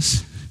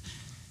Jesus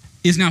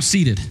is now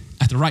seated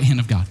at the right hand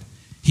of God.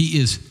 He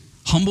is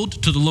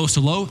humbled to the lowest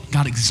of low.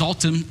 God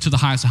exalts him to the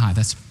highest of high.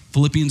 That's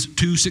Philippians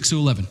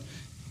 2:6-11.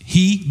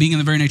 He, being in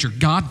the very nature of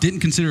God, didn't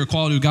consider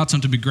equality with God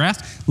something to be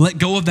grasped, let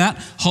go of that,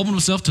 humbled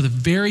himself to the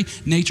very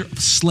nature of a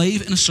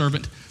slave and a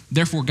servant.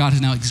 Therefore, God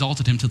has now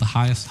exalted him to the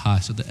highest high,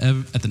 so that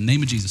at the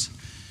name of Jesus,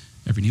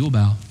 every knee will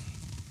bow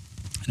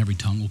and every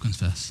tongue will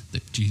confess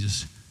that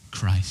Jesus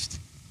Christ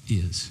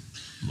is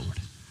Lord.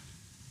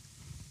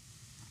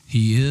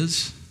 He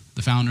is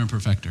the founder and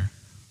perfecter.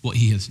 What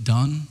he has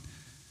done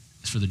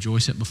is, for the joy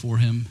set before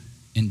him,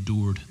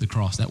 endured the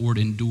cross. That word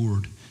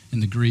endured, in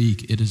the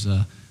Greek, it is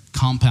a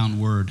compound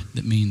word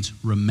that means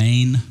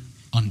remain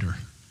under.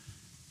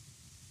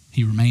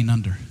 He remained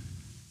under.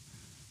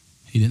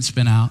 He didn't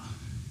spin out.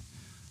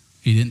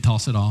 He didn't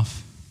toss it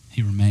off.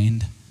 He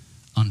remained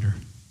under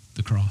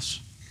the cross.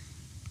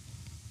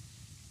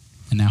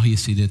 And now he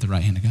is seated at the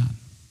right hand of God.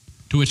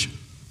 To which,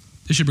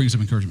 this should bring some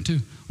encouragement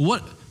too.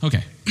 What?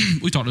 Okay,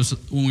 we talked this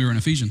when we were in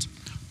Ephesians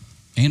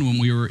and when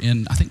we were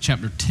in, I think,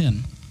 chapter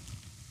 10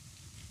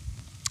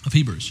 of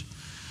Hebrews.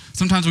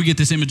 Sometimes we get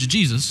this image of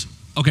Jesus.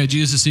 Okay,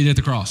 Jesus is seated at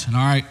the cross. And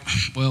all right,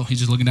 well, he's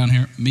just looking down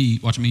here, me,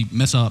 watching me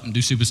mess up and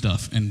do stupid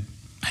stuff and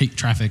hate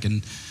traffic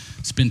and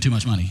spend too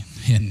much money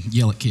and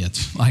yell at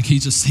kids. Like,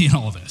 he's just seeing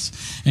all of this.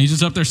 And he's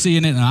just up there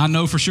seeing it, and I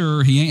know for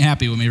sure he ain't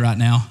happy with me right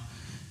now.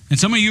 And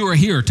some of you are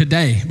here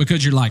today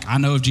because you're like, I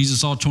know if Jesus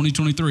saw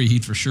 2023,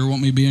 he'd for sure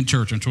want me to be in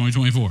church in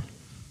 2024.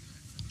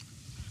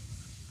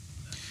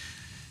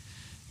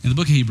 In the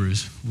book of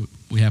Hebrews,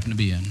 we happen to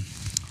be in,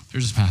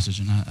 there's this passage,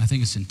 and I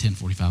think it's in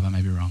 10:45, I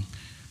may be wrong.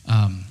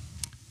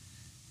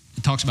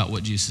 It talks about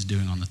what Jesus is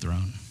doing on the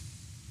throne.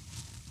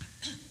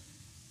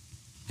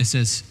 It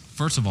says,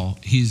 first of all,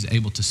 he's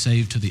able to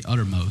save to the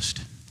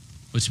uttermost,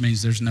 which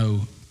means there's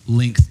no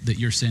length that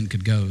your sin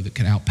could go that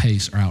could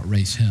outpace or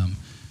outrace him.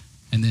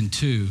 And then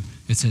two,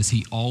 it says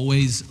he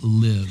always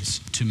lives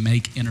to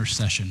make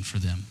intercession for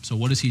them. So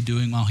what is he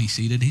doing while he's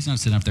seated? He's not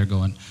sitting up there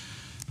going,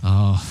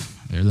 oh,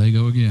 there they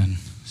go again.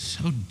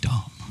 So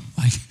dumb.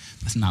 Like,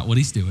 that's not what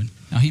he's doing.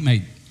 Now, he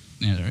may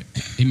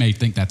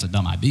think that's a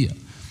dumb idea.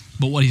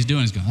 But what he's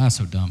doing is going, that's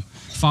so dumb.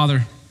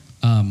 Father,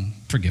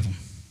 forgive him.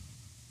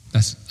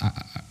 That's, I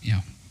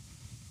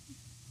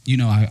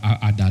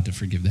died to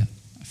forgive that.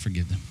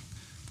 Forgive them.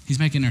 He's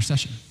making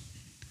intercession.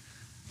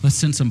 Let's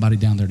send somebody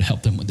down there to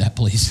help them with that,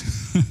 please.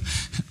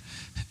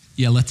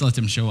 Yeah, let's let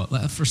them show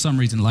up. For some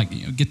reason,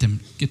 get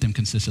them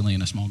consistently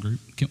in a small group.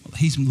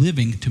 He's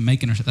living to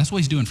make intercession. That's what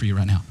he's doing for you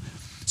right now.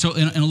 So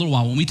in a little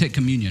while, when we take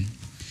communion,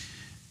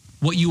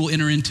 what you will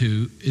enter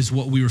into is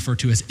what we refer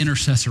to as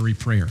intercessory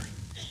prayer.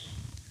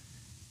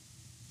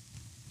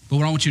 But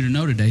what I want you to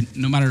know today,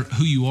 no matter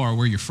who you are,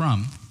 where you're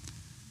from,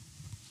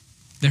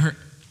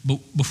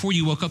 before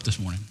you woke up this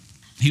morning,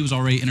 he was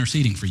already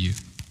interceding for you.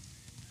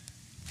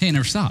 He ain't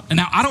never stopped. And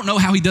now, I don't know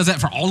how he does that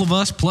for all of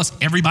us, plus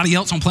everybody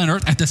else on planet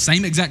Earth at the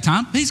same exact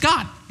time. He's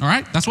God, all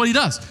right? That's what he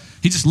does.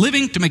 He's just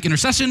living to make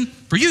intercession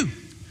for you.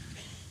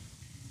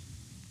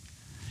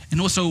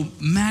 And what's so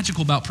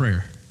magical about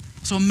prayer,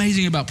 so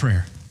amazing about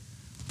prayer,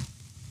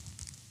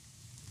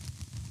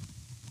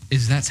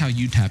 is that's how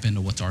you tap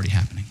into what's already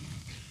happening.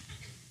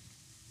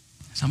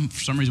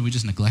 For some reason, we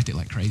just neglect it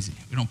like crazy.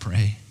 We don't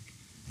pray.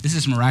 This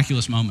is a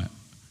miraculous moment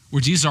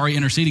where Jesus is already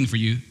interceding for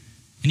you,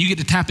 and you get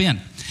to tap in.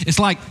 It's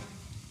like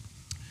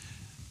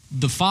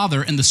the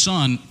Father and the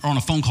Son are on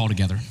a phone call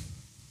together.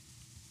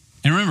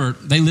 And remember,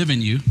 they live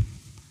in you.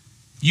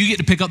 You get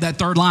to pick up that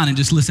third line and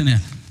just listen in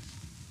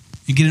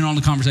and get in on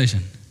the conversation.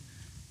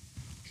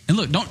 And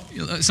look,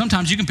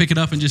 sometimes you can pick it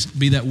up and just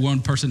be that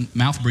one person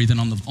mouth breathing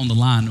on the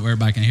line where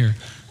everybody can hear.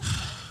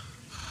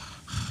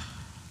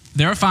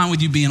 They're fine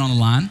with you being on the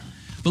line.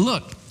 But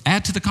look,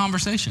 add to the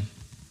conversation.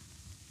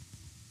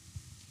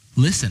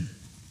 Listen.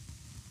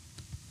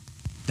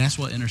 That's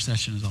what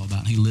intercession is all about.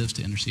 And he lives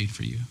to intercede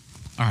for you.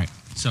 All right,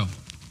 so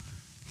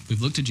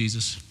we've looked at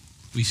Jesus.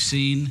 We've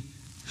seen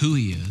who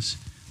he is.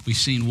 We've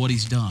seen what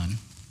he's done.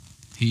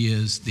 He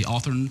is the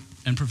author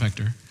and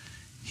perfecter.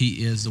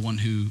 He is the one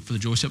who, for the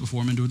joy set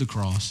before him, endured the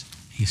cross.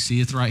 He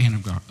seeth the right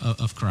hand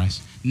of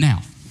Christ.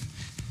 Now,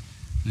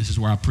 this is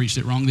where I preached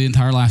it wrong the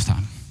entire last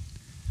time.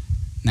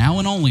 Now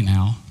and only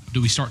now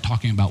do we start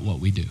talking about what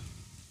we do.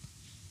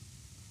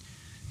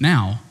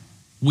 Now,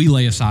 we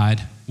lay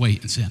aside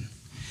weight and sin.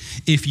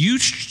 If you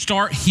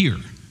start here,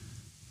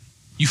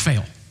 you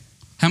fail.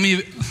 How many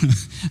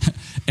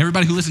of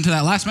everybody who listened to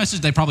that last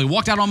message, they probably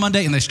walked out on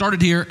Monday and they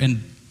started here,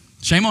 and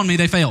shame on me,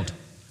 they failed.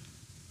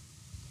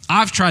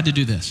 I've tried to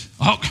do this.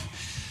 Oh,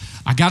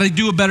 I got to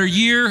do a better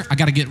year. I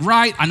got to get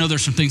right. I know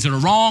there's some things that are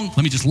wrong. Let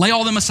me just lay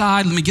all them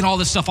aside. Let me get all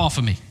this stuff off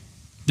of me.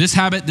 This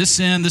habit, this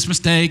sin, this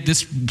mistake,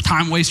 this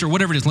time waster,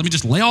 whatever it is. Let me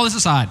just lay all this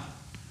aside.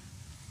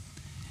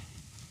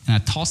 And I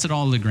tossed it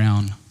all to the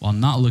ground while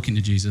not looking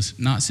to Jesus,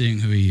 not seeing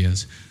who he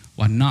is,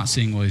 while not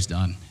seeing what he's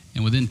done.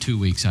 And within 2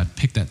 weeks, I'd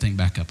pick that thing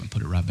back up and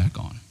put it right back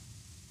on.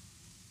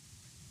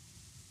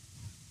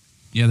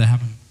 Yeah, that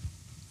happened.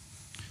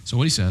 So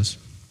what he says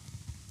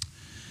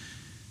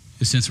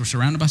is, since we're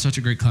surrounded by such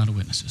a great cloud of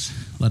witnesses,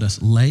 let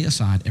us lay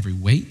aside every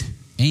weight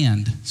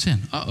and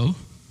sin.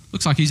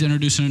 Looks like he's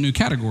introducing a new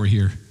category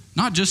here.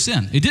 Not just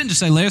sin. It didn't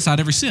just say lay aside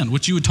every sin,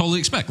 which you would totally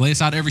expect. Lay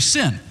aside every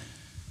sin.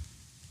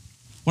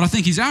 What I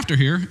think he's after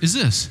here is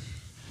this.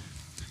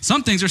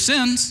 Some things are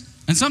sins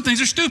and some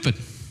things are stupid.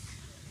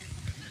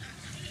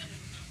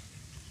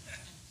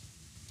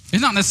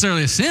 It's not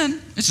necessarily a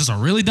sin. It's just a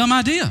really dumb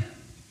idea.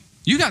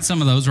 You got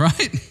some of those,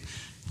 right?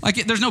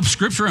 There's no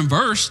scripture and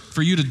verse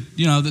for you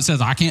to, that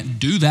says I can't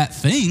do that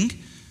thing.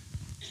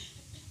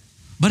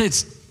 But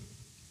it's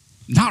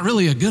not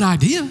really a good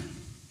idea.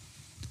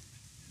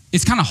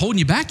 It's kind of holding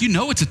you back.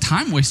 It's a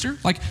time waster.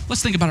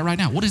 Let's think about it right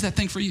now. What is that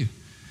thing for you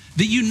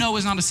that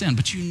is not a sin,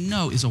 but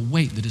is a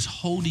weight that is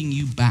holding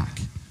you back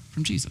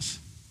from Jesus?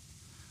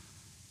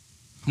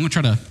 I'm going to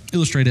try to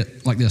illustrate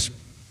it like this.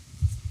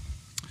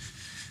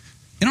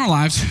 In our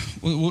lives,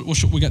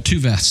 we got two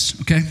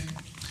vests, okay?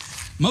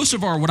 Most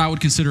of our, what I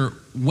would consider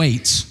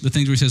weights, the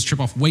things where he says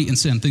trip off, weight and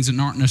sin, things that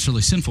aren't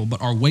necessarily sinful,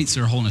 but are weights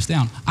that are holding us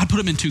down, I'd put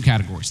them in two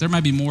categories. There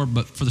might be more,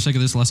 but for the sake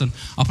of this lesson,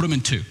 I'll put them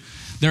in two.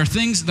 There are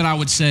things that I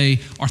would say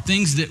are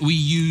things that we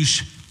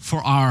use for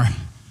our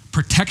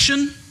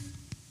protection.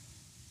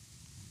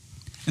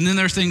 And then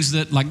there are things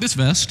that, like this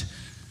vest,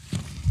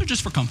 they're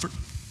just for comfort.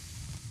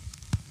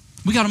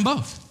 We got them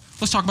both.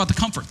 Let's talk about the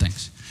comfort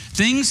things.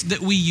 Things that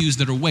we use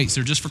that are weights,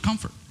 they're just for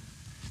comfort.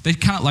 They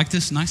kind of like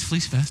this nice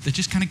fleece vest. They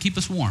just kind of keep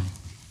us warm.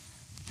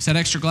 It's that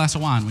extra glass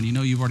of wine when you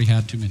know you've already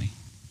had too many.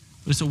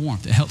 But it's a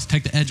warmth. It helps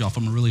take the edge off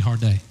on a really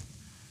hard day.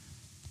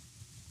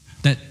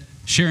 That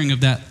sharing of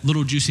that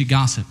little juicy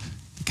gossip,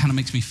 it kind of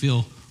makes me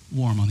feel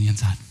warm on the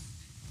inside.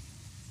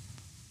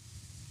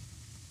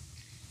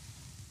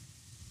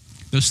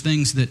 Those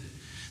things that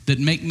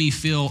make me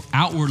feel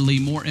outwardly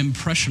more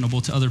impressionable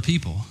to other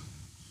people.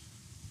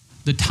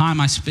 The time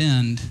I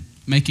spend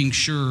making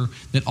sure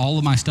that all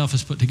of my stuff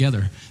is put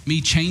together. Me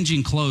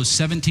changing clothes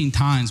 17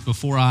 times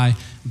before I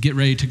get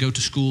ready to go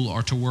to school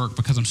or to work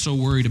because I'm so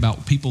worried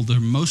about people that are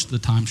most of the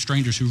time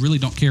strangers who really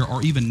don't care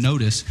or even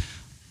notice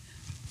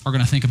are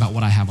going to think about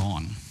what I have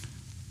on.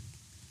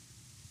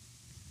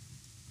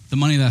 The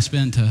money that I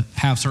spend to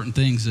have certain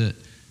things that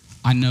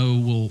I know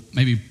will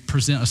maybe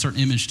present a certain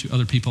image to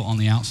other people on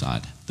the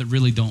outside that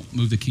really don't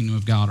move the kingdom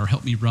of God or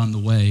help me run the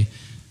way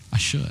I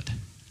should.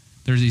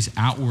 There's these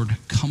outward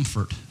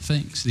comfort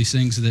things, these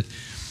things that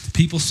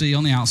people see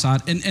on the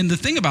outside. And the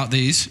thing about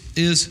these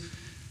is,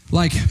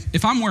 like,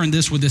 if I'm wearing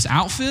this with this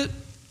outfit,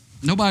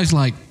 nobody's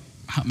like,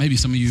 maybe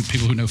some of you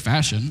people who know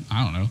fashion,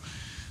 I don't know.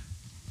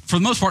 For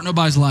the most part,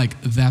 nobody's like,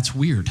 that's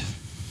weird,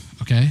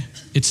 okay?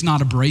 It's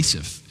not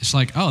abrasive. It's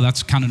like, oh,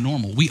 that's kind of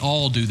normal. We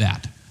all do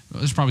that.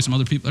 There's probably some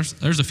other people.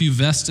 There's a few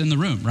vests in the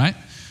room, right?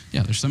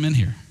 Yeah, there's some in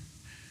here.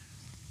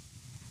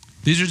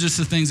 These are just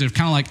the things that are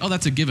kind of like, oh,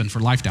 that's a given for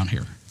life down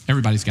here.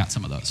 Everybody's got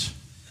some of those.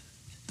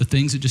 The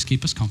things that just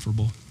keep us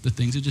comfortable, the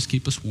things that just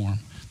keep us warm,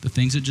 the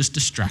things that just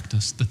distract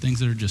us, the things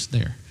that are just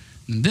there.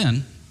 And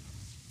then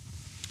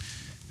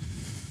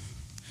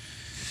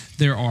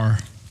there are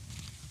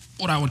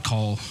what I would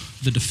call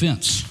the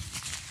defense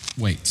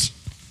weights.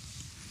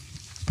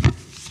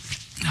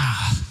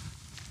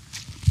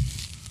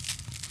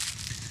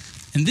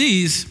 And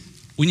these,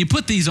 when you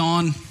put these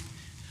on,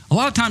 a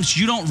lot of times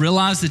you don't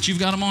realize that you've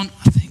got them on.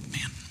 I think,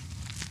 man,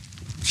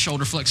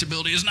 shoulder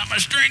flexibility is not my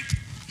strength.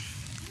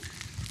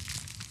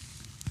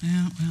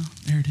 Yeah, well,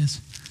 there it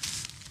is.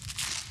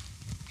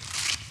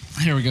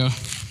 Here we go.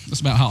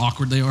 That's about how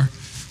awkward they are.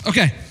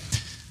 Okay.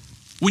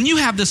 When you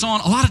have this on,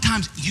 a lot of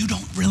times you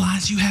don't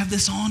realize you have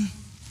this on,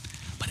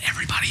 but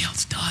everybody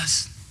else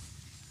does.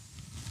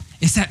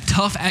 It's that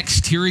tough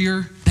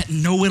exterior, that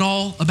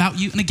know-it-all about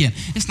you. And again,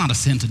 it's not a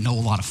sin to know a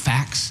lot of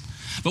facts,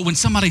 but when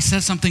somebody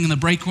says something in the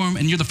break room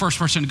and you're the first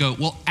person to go,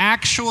 well,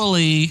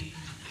 actually,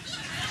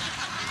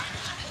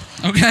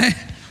 okay?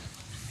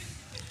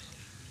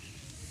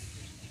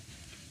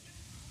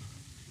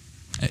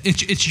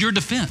 It's your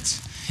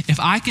defense. If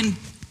I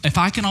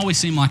can always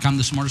seem like I'm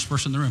the smartest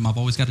person in the room, I've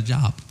always got a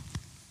job.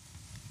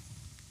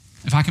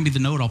 If I can be the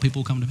know-it-all,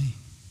 people will come to me.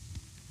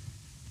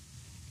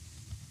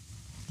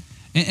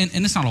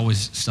 And it's not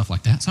always stuff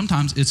like that.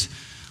 Sometimes it's,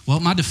 well,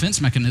 my defense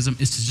mechanism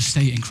is to just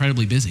stay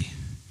incredibly busy.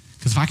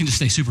 Because if I can just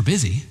stay super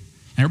busy,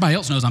 and everybody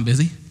else knows I'm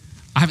busy,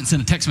 I haven't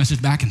sent a text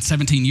message back in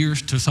 17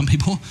 years to some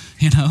people,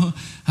 you know.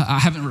 I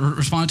haven't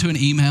responded to an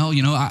email,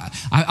 you know.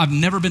 I've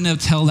never been able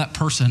to tell that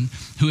person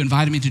who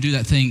invited me to do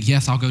that thing,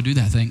 yes, I'll go do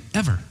that thing,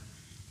 ever.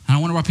 And I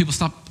wonder why people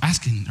stop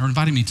asking or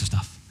inviting me to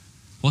stuff.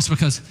 Well, it's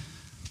because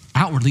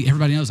outwardly,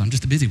 everybody knows I'm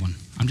just a busy one.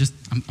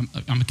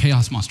 I'm a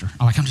chaos monster.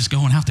 I'm just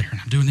going out there and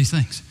I'm doing these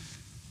things.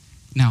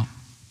 Now,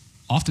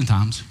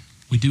 oftentimes,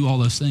 we do all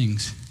those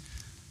things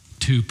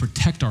to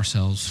protect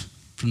ourselves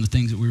from the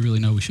things that we really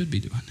know we should be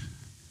doing.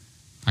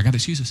 I got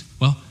excuses.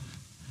 Well,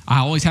 I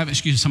always have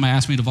excuses. Somebody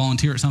asks me to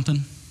volunteer at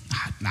something.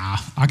 Nah,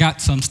 I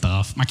got some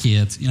stuff. My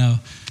kids, you know,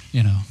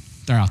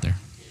 they're out there.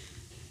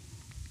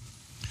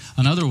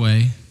 Another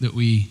way that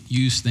we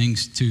use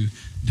things to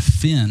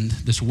defend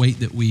this weight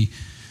that we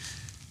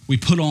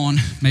put on,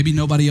 maybe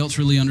nobody else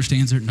really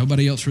understands it,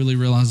 nobody else really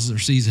realizes or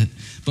sees it,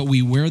 but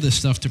we wear this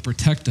stuff to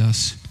protect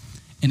us,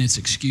 and it's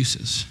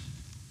excuses.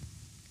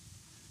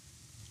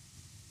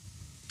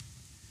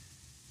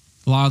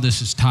 A lot of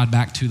this is tied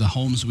back to the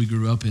homes we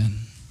grew up in.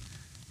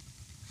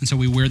 And so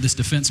we wear this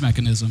defense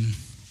mechanism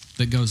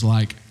that goes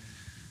like,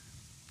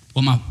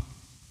 well,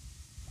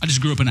 I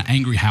just grew up in an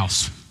angry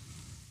house.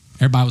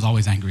 Everybody was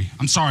always angry.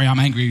 I'm sorry, I'm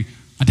angry.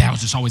 My dad was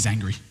just always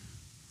angry.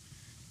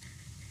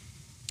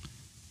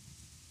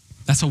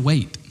 That's a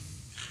weight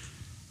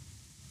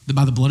that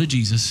by the blood of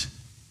Jesus,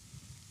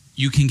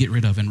 you can get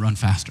rid of and run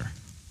faster.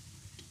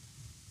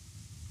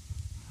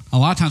 A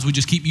lot of times we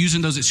just keep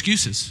using those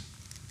excuses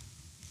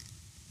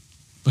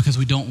because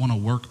we don't want to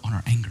work on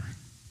our anger.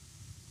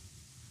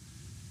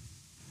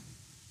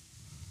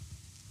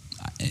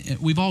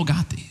 We've all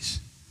got these.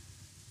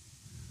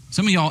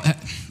 Some of y'all, I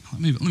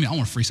want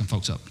to free some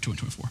folks up,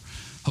 2024,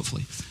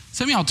 hopefully.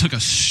 Some of y'all took a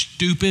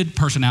stupid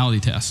personality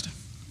test.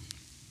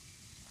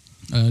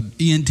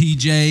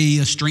 ENTJ,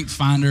 a strength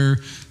finder,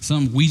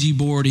 some Ouija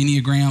board,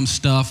 Enneagram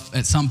stuff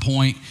at some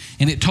point,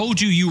 and it told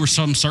you were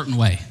some certain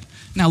way.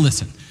 Now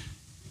listen,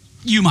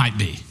 you might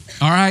be,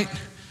 all right?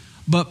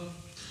 But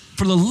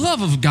for the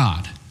love of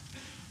God,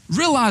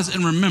 realize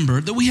and remember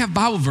that we have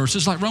Bible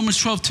verses like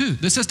Romans 12:2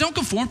 that says, don't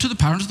conform to the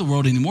patterns of the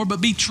world anymore, but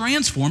be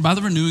transformed by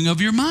the renewing of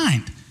your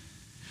mind.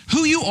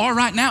 Who you are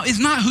right now is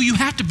not who you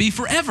have to be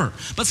forever.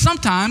 But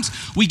sometimes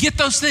we get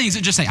those things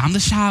that just say, I'm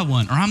the shy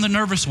one, or I'm the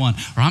nervous one,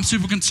 or I'm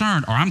super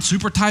concerned, or I'm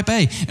super type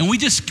A. And we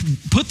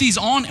just put these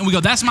on and we go,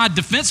 that's my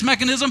defense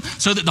mechanism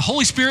so that the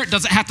Holy Spirit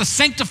doesn't have to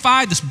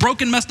sanctify this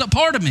broken, messed up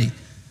part of me.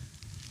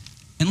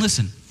 And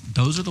listen,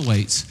 those are the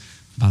weights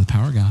by the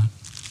power of God.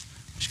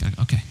 Just gotta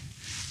go, okay,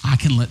 I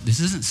can this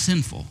isn't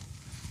sinful,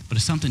 but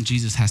it's something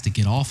Jesus has to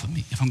get off of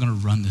me if I'm gonna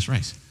run this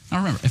race. Now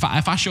remember,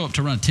 if I show up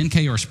to run a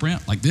 10K or a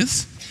sprint like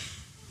this,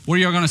 what are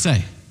y'all gonna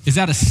say? Is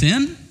that a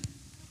sin?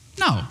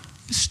 No,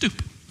 it's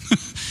stupid.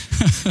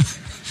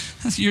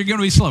 You're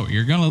gonna be slower.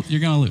 You're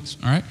gonna lose.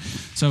 All right.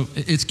 So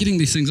it's getting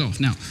these things off.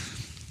 Now,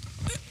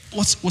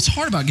 what's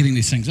hard about getting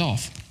these things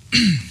off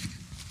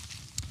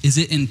is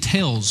it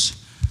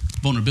entails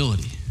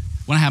vulnerability.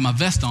 When I had my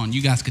vest on,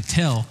 you guys could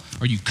tell,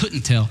 or you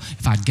couldn't tell,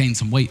 if I'd gained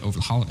some weight over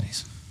the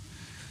holidays.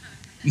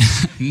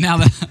 now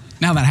that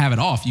I have it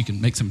off, you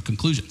can make some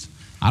conclusions.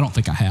 I don't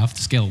think I have.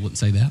 The scale wouldn't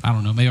say that. I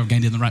don't know. Maybe I've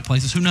gained it in the right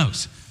places. Who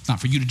knows? It's not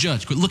for you to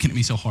judge. Quit looking at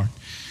me so hard.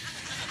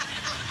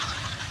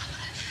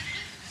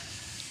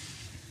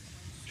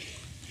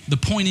 the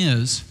point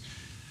is,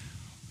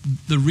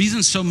 the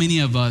reason so many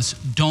of us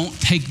don't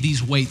take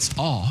these weights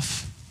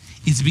off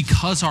is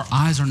because our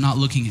eyes are not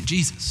looking at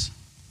Jesus.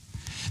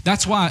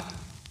 That's why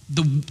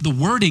the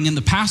wording in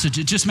the passage,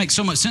 it just makes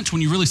so much sense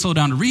when you really slow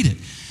down to read it.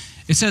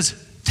 It says,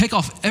 take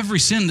off every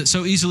sin that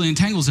so easily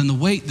entangles and the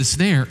weight that's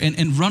there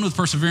and run with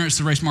perseverance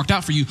the race marked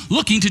out for you,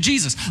 looking to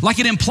Jesus. Like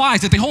it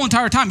implies that the whole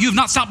entire time you have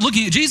not stopped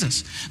looking at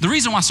Jesus. The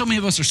reason why so many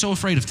of us are so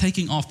afraid of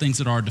taking off things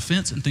that are our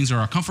defense and things that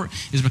are our comfort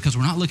is because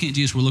we're not looking at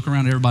Jesus, we're looking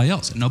around at everybody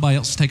else and nobody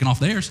else is taking off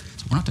theirs,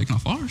 so we're not taking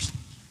off ours.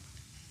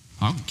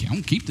 I'm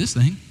gonna keep this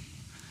thing.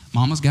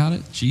 Mama's got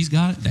it, she's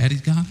got it,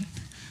 daddy's got it,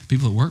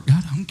 people at work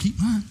got it, I'm gonna keep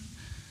mine.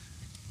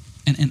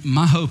 And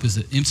my hope is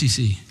that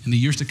MCC in the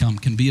years to come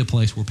can be a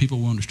place where people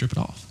are willing to strip it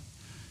off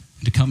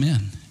and to come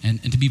in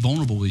and to be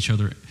vulnerable with each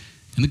other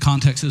in the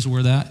contexts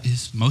where that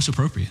is most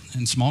appropriate,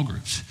 in small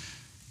groups,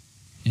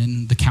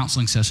 in the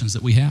counseling sessions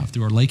that we have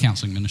through our lay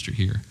counseling ministry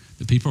here,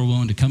 that people are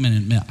willing to come in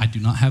and admit, I do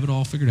not have it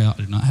all figured out,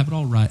 I do not have it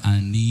all right, I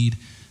need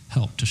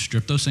help to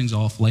strip those things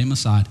off, lay them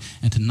aside,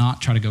 and to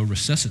not try to go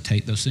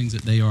resuscitate those things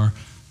that they are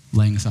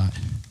laying aside.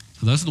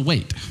 So that's the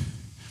weight.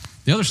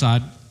 The other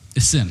side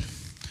is sin.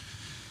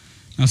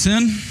 Now,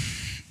 sin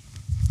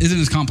isn't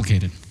as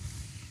complicated.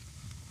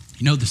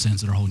 You know the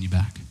sins that are holding you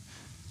back.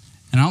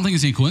 And I don't think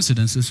it's any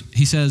coincidences.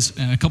 He says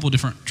in a couple of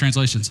different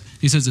translations,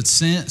 he says it's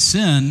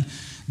sin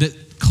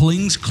that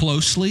clings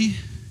closely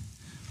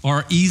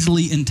or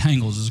easily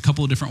entangles. There's a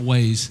couple of different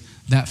ways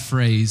that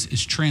phrase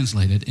is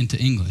translated into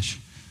English.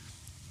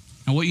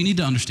 Now, what you need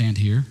to understand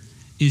here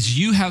is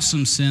you have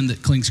some sin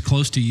that clings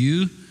close to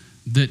you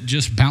that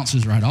just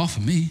bounces right off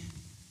of me.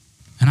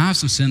 And I have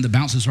some sin that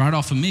bounces right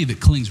off of me that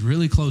clings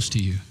really close to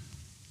you.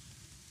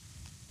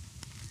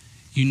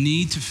 You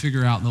need to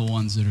figure out the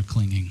ones that are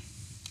clinging.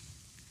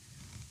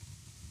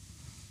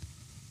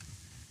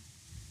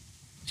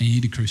 And you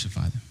need to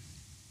crucify them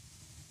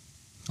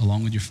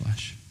along with your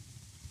flesh.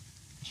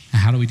 Now,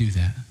 how do we do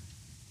that?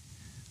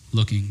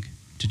 Looking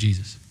to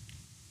Jesus.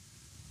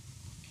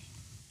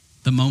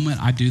 The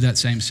moment I do that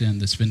same sin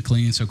that's been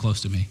clinging so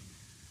close to me,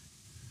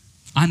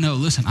 I know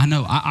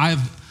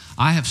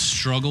I have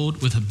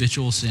struggled with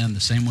habitual sin the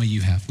same way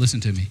you have. Listen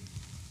to me.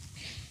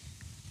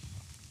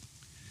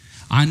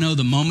 I know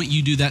the moment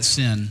you do that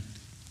sin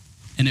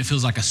and it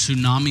feels like a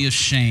tsunami of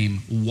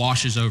shame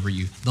washes over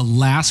you, the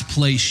last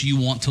place you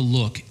want to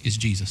look is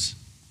Jesus.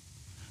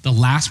 The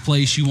last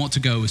place you want to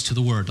go is to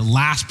the Word. The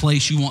last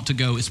place you want to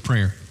go is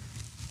prayer.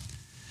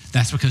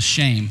 That's because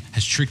shame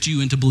has tricked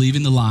you into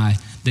believing the lie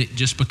that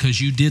just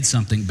because you did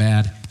something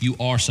bad, you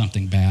are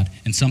something bad,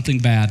 and something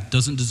bad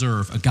doesn't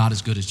deserve a God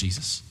as good as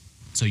Jesus.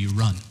 So you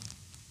run.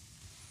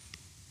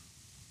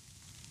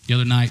 The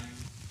other night,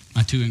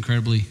 my two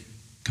incredibly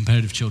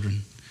competitive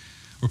children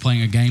were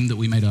playing a game that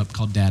we made up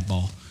called Dad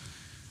Ball.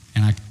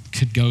 And I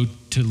could go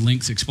to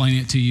lengths explaining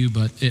it to you,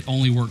 but it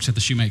only works at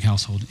the Shoemake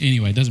household.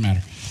 Anyway, it doesn't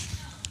matter.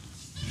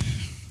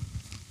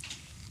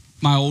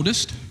 My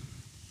oldest,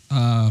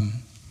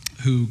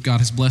 who God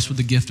has blessed with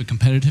the gift of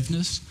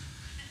competitiveness,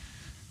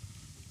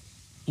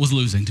 was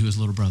losing to his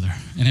little brother.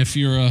 And if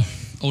you're an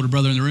older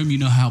brother in the room, you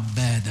know how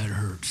bad that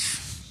hurts.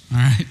 All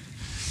right?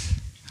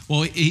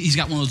 Well, he's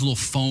got one of those little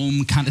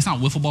foam kind of, it's not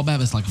a wiffle ball bat,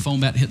 but it's like a foam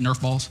bat hitting Nerf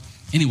balls.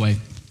 Anyway,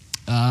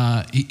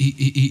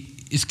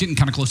 it's getting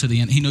kind of close to the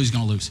end. He knows he's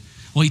going to lose.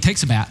 Well, he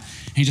takes a bat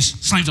and he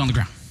just slams it on the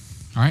ground.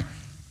 All right?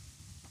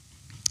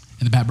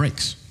 And the bat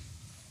breaks.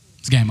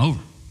 It's game over.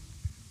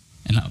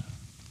 And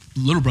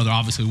little brother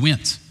obviously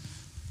wins.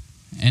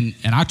 And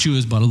I chew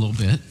his butt a little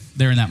bit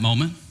there in that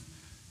moment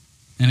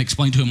and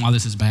explain to him why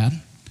this is bad.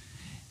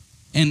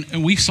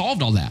 And we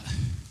solved all that.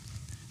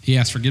 He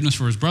asked forgiveness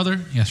for his brother.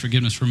 He asked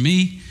forgiveness for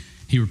me.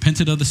 He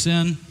repented of the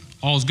sin.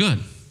 All's good.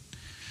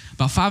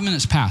 About 5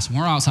 minutes pass, and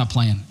we're outside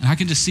playing, and I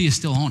can just see it's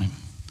still on him.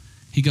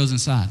 He goes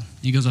inside.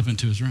 He goes up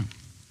into his room.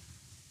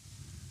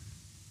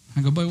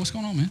 I go, buddy, what's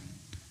going on, man?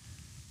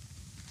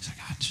 He's like,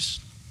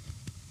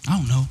 I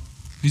don't know.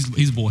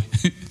 He's a boy.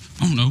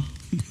 I don't know.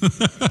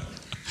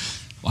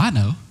 Well, I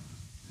know.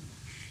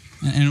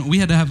 And we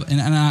had to have, and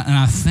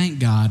I thank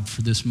God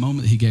for this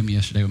moment that he gave me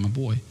yesterday with my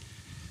boy.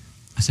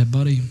 I said,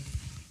 buddy,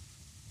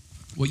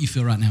 what you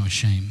feel right now is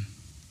shame.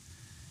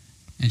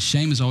 And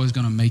shame is always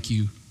going to make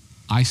you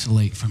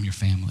isolate from your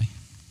family.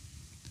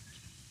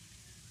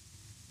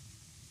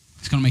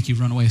 It's going to make you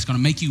run away. It's going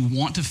to make you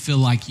want to feel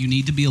like you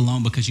need to be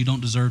alone because you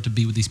don't deserve to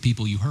be with these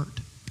people you hurt.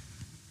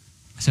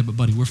 I said, but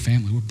buddy, we're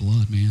family. We're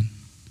blood, man.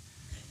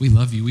 We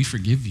love you. We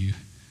forgive you.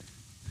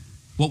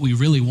 What we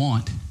really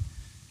want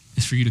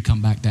is for you to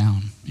come back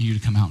down and you to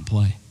come out and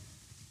play.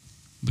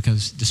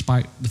 Because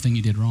despite the thing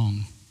you did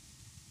wrong,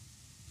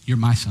 you're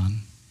my son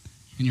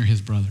and you're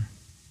his brother.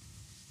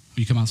 Will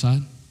you come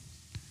outside?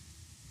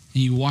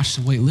 And you wash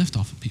the weight lift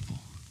off of people.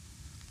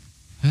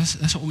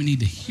 That's what we need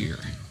to hear.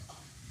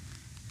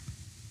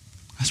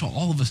 That's what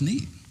all of us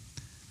need.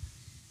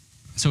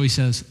 So he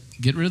says,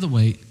 get rid of the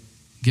weight,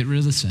 get rid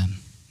of the sin.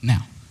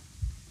 Now,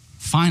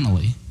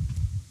 finally,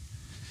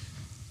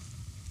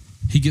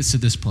 he gets to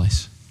this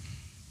place.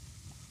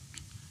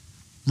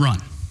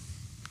 Run.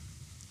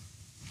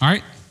 All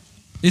right?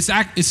 It's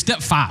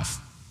step 5,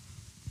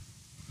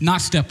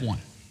 not step 1.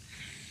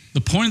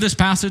 The point of this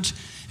passage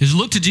is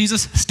look to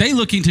Jesus, stay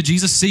looking to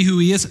Jesus, see who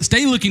he is,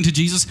 stay looking to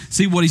Jesus,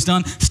 see what he's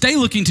done, stay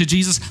looking to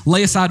Jesus,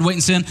 lay aside weight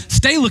and sin,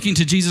 stay looking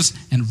to Jesus,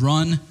 and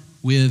run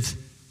with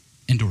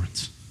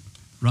endurance.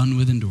 Run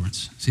with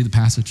endurance. See the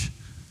passage?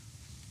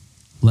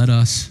 Let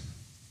us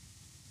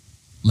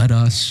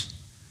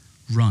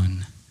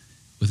run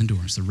with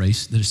endurance, the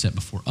race that is set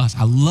before us.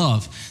 I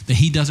love that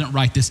he doesn't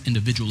write this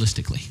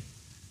individualistically.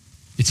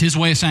 It's his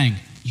way of saying,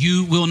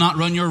 you will not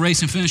run your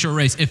race and finish your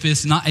race if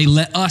it's not a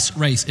let us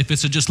race. If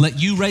it's a just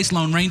let you race,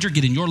 Lone Ranger,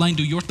 get in your lane,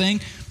 do your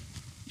thing,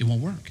 it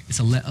won't work. It's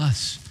a let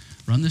us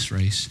run this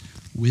race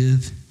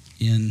with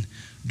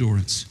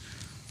endurance.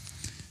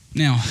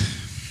 Now,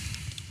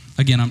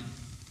 again,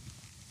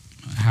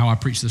 how I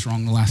preached this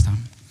wrong the last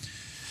time.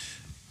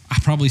 I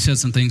probably said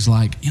some things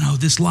like,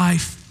 this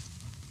life,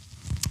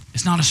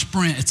 it's not a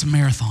sprint, it's a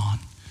marathon.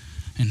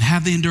 And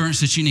have the endurance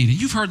that you need.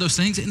 And you've heard those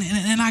things, and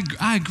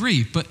I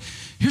agree. But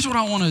here's what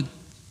I want to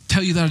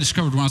tell you that I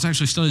discovered when I was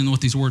actually studying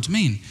what these words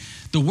mean.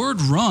 The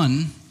word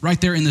run right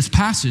there in this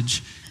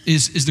passage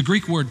is the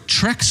Greek word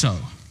trexo.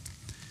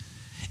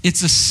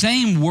 It's the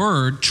same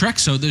word,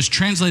 trexo, that is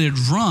translated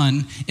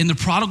run in the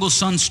prodigal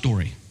son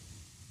story.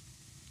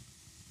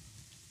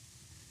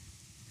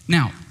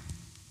 Now,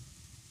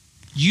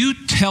 you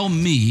tell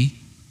me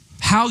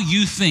how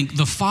you think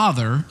the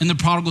father in the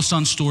prodigal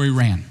son story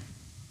ran.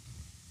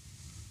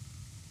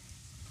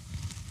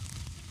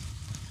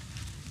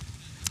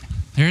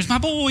 There's my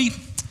boy.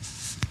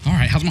 All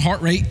right, how's my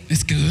heart rate?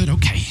 It's good.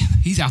 Okay,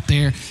 he's out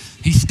there.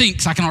 He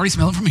stinks. I can already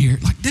smell him from here.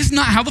 Like, this is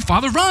not how the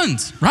father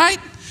runs, right?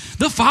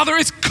 The father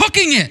is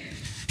cooking it.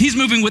 He's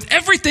moving with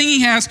everything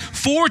he has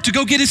forward to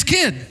go get his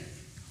kid.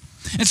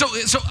 And so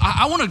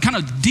I want to kind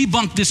of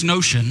debunk this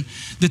notion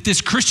that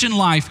this Christian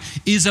life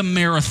is a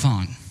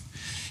marathon.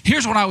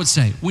 Here's what I would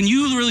say. When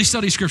you really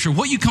study Scripture,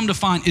 what you come to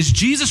find is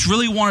Jesus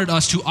really wanted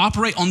us to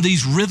operate on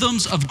these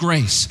rhythms of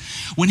grace.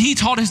 When he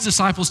taught his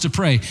disciples to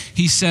pray,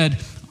 he said,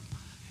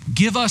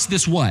 give us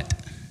this what?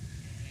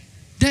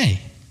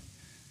 Day.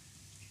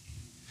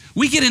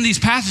 We get in these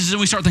passages and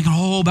we start thinking,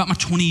 about my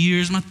 20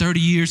 years, my 30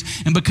 years.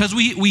 And because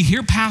we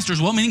hear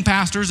pastors, well-meaning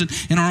pastors,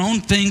 and our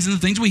own things and the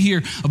things we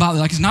hear about,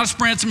 like, it's not a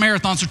sprint, it's a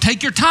marathon, so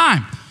take your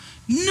time.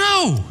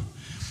 No.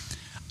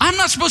 I'm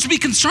not supposed to be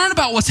concerned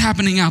about what's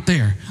happening out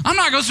there. I'm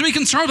not supposed to be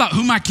concerned about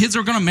who my kids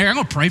are going to marry. I'm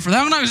going to pray for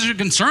them. I'm not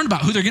concerned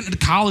about who they're getting to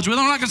college with.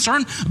 I'm not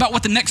concerned about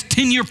what the next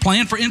 10-year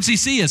plan for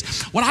NCC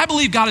is. What I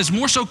believe God is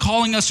more so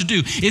calling us to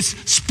do is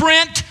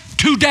sprint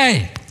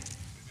today.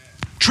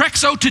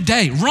 Trexo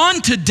today.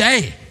 Run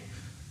today.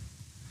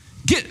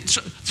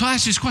 So I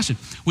ask you this question.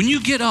 When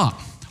you get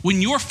up,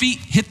 when your feet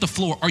hit the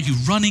floor, are you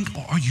running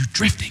or are you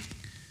drifting?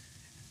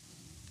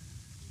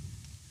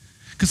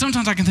 Because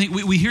sometimes I can think,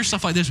 we hear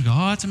stuff like this, we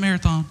go, it's a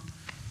marathon.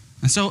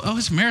 And so,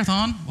 it's a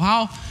marathon,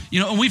 wow.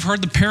 And we've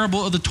heard the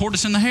parable of the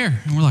tortoise and the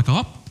hare. And we're like,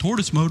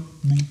 tortoise mode,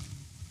 boom,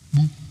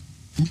 boom,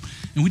 boom.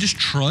 And we just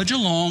trudge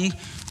along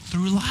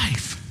through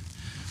life.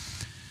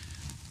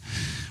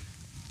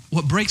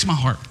 What breaks my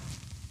heart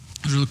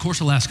is over the course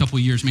of the last couple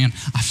of years, man,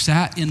 I've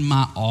sat in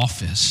my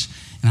office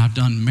and I've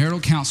done marital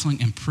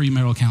counseling and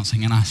premarital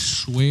counseling. And I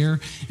swear,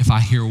 if I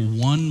hear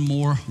one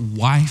more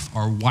wife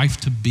or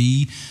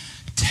wife-to-be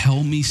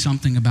tell me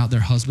something about their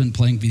husband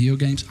playing video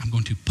games, I'm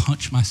going to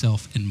punch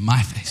myself in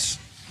my face.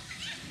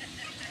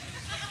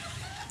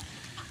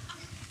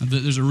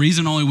 There's a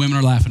reason only women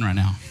are laughing right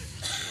now.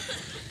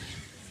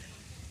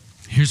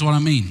 Here's what I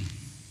mean.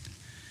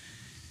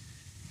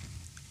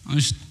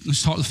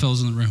 Let's talk to the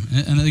fellas in the room.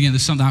 And again,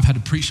 this is something I've had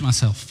to preach to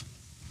myself.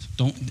 So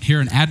don't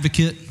hear an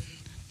advocate,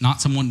 not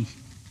someone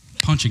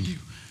punching you.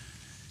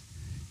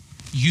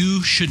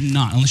 You should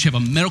not, unless you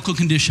have a medical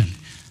condition,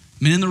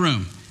 men in the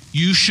room,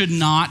 you should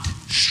not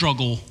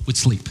struggle with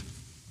sleep.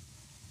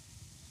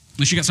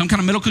 Unless you got some kind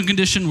of medical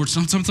condition where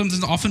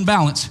something's off in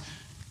balance,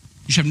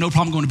 you should have no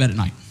problem going to bed at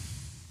night.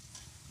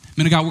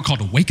 Men of God, we're called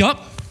to wake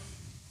up,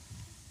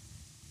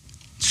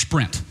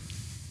 sprint,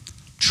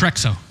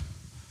 trexo.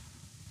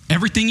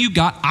 Everything you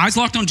got, eyes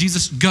locked on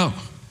Jesus, go.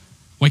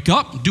 Wake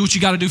up, do what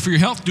you got to do for your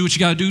health, do what you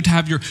got to do to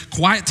have your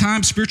quiet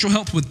time, spiritual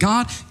health with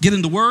God, get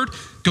in the Word,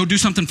 go do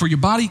something for your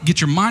body,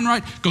 get your mind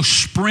right, go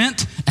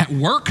sprint at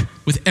work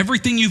with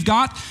everything you've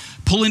got,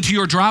 pull into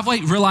your driveway,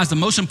 realize the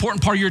most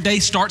important part of your day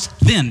starts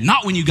then,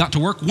 not when you got to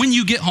work, when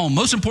you get home.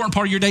 Most important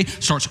part of your day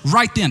starts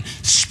right then.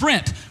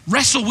 Sprint,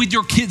 wrestle with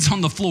your kids on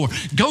the floor,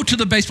 go to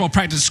the baseball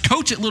practice,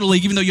 coach at Little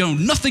League even though you know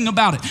nothing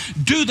about it.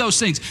 Do those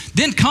things.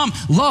 Then come,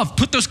 love,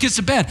 put those kids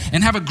to bed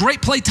and have a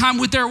great playtime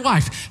with their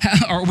wife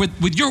or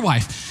with your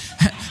wife.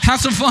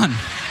 Have some fun.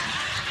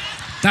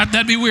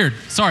 That'd be weird.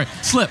 Sorry,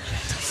 slip.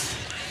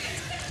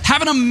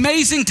 Have an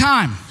amazing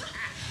time.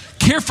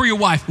 Care for your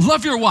wife,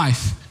 love your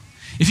wife.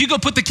 If you go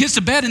put the kids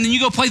to bed and then you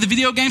go play the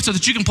video game so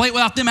that you can play it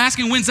without them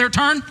asking when's their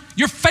turn,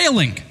 you're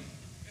failing.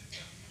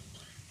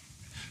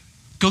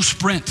 Go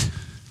sprint.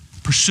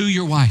 Pursue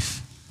your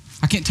wife.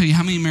 I can't tell you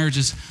how many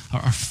marriages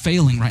are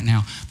failing right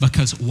now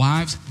because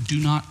wives do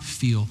not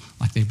feel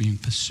like they're being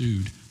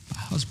pursued by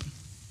a husband.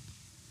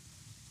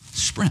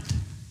 sprint.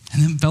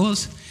 And then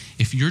fellas,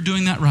 if you're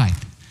doing that right,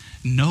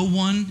 no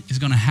one is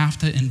going to have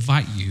to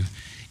invite you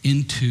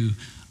into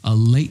a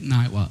late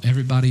night while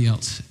everybody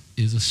else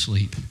is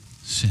asleep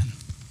sin.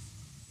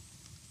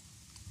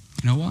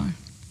 You know why?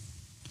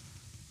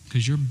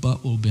 Because your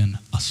butt will have been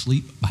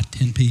asleep by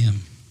 10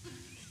 p.m.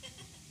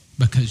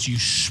 because you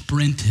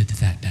sprinted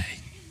that day.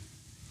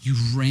 You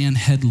ran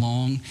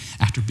headlong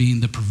after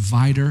being the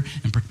provider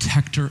and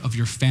protector of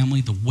your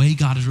family the way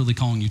God is really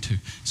calling you to.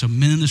 So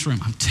men in this room,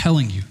 I'm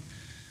telling you,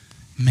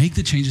 make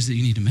the changes that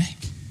you need to make.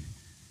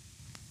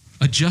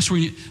 Adjust where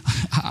you,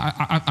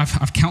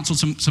 I've counseled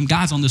some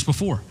guys on this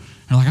before.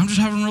 They're like, I'm just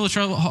having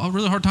a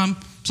really hard time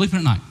sleeping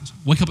at night.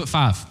 Wake up at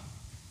 5.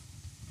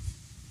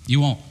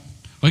 You won't.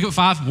 Wake up at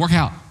 5, work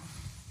out.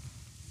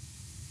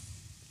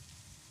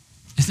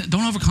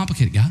 Don't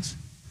overcomplicate it, guys.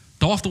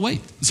 Throw off the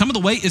weight. Some of the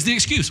weight is the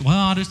excuse. Well,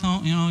 I just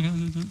don't,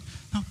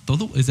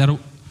 No, is that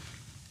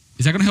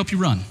going to help you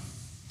run?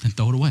 Then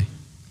throw it away.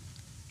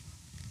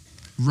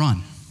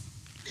 Run.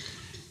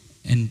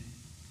 And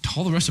to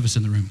all the rest of us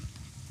in the room,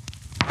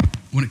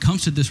 when it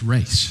comes to this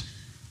race,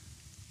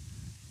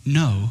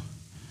 know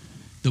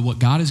that what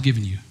God has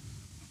given you,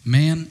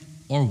 man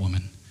or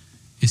woman,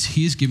 is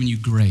he has given you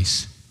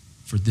grace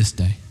for this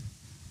day.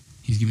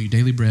 He's given you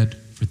daily bread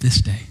for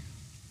this day.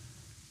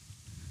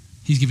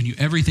 He's given you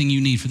everything you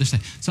need for this day.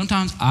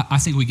 Sometimes I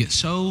think we get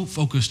so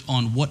focused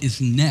on what is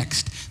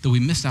next that we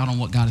miss out on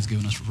what God has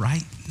given us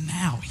right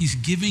now. He's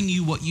giving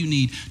you what you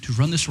need to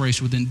run this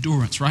race with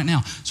endurance right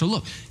now. So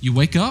look, you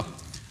wake up,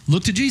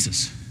 look to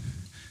Jesus.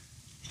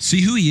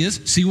 See who he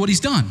is, see what he's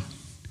done.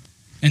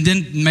 And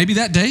then maybe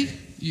that day,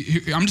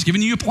 I'm just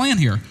giving you a plan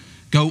here.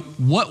 Go,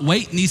 what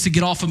weight needs to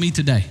get off of me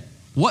today?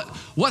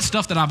 What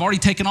stuff that I've already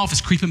taken off is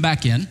creeping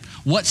back in?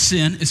 What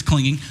sin is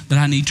clinging that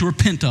I need to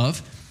repent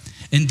of?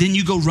 And then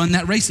you go run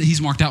that race that he's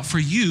marked out for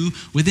you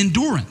with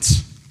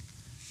endurance.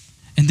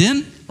 And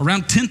then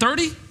around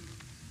 10:30,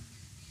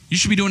 you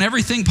should be doing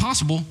everything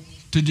possible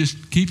to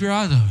just keep your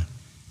eyes open.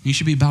 You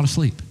should be about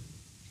asleep.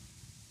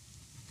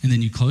 And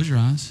then you close your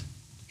eyes,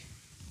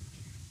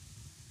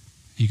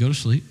 you go to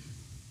sleep,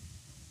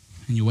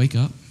 and you wake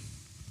up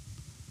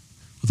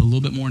with a little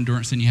bit more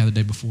endurance than you had the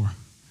day before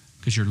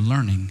because you're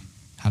learning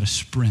how to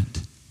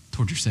sprint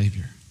toward your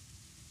Savior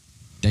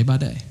day by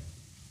day.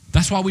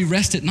 That's why we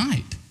rest at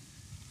night.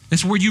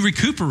 It's where you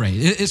recuperate.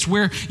 It's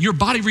where your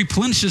body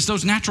replenishes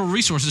those natural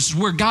resources. It's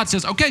where God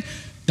says, okay,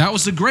 that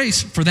was the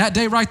grace for that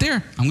day right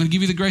there. I'm going to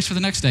give you the grace for the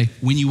next day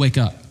when you wake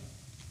up.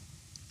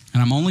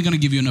 And I'm only going to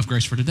give you enough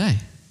grace for today.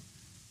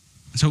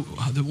 So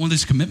one of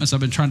these commitments I've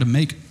been trying to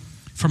make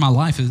for my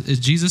life is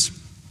Jesus.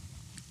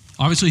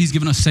 Obviously, he's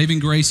given us saving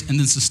grace and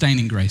then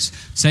sustaining grace.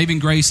 Saving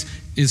grace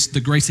is the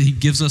grace that he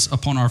gives us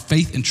upon our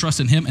faith and trust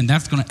in him, and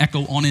that's going to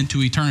echo on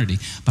into eternity.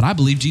 But I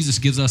believe Jesus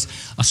gives us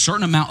a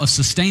certain amount of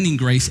sustaining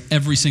grace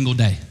every single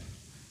day.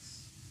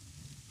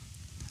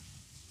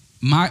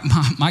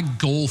 My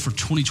goal for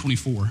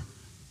 2024,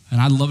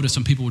 and I'd love it if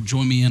some people would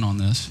join me in on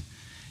this,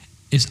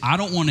 is I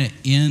don't want to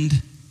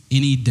end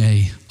any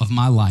day of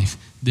my life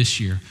this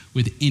year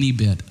with any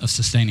bit of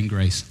sustaining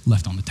grace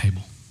left on the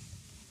table.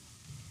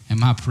 And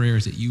my prayer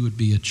is that you would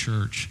be a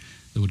church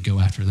that would go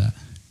after that.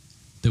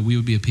 That we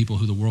would be a people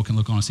who the world can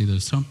look on and see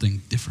there's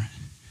something different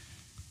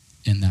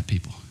in that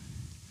people.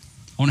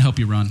 I want to help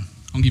you run.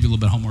 I'm going to give you a little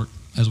bit of homework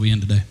as we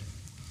end today.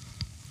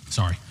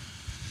 Sorry.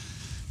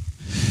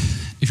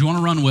 If you want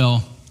to run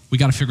well, we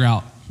got to figure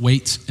out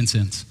weights and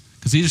sins.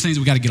 Because these are things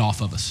we got to get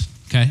off of us,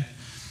 okay?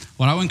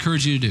 What I would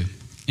encourage you to do,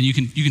 and you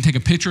can take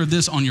a picture of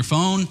this on your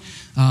phone,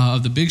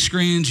 of the big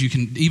screens. You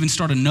can even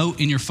start a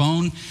note in your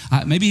phone.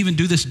 Maybe even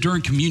do this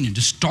during communion.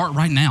 Just start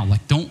right now.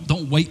 Like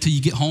don't wait till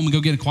you get home and go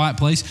get a quiet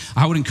place.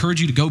 I would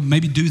encourage you to go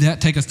maybe do that.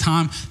 Take a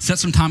time, set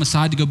some time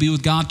aside to go be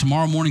with God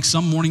tomorrow morning,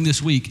 some morning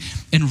this week,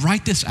 and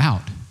write this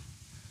out.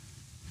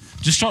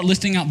 Just start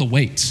listing out the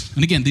weights.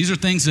 And again, these are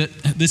things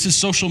this is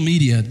social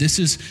media. This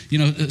is,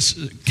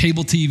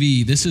 cable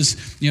TV. This is,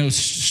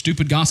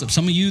 stupid gossip.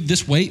 Some of you,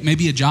 this weight may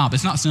be a job.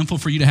 It's not sinful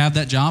for you to have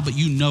that job, but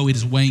it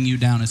is weighing you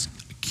down. It's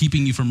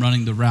keeping you from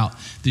running the route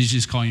that he's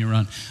just calling you to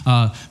run.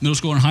 Middle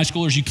school and high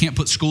schoolers, you can't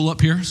put school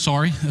up here.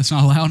 Sorry, that's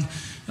not allowed.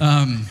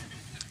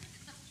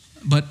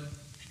 But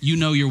you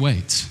know your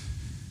weights.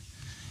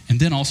 And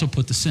then also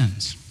put the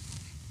sins.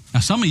 Now,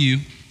 some of you,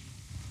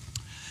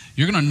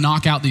 you're going to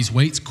knock out these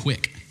weights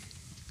quick.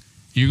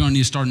 You're going to need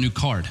to start a new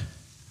card.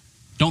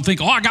 Don't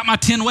think, I got my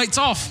 10 weights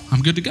off.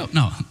 I'm good to go.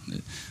 No,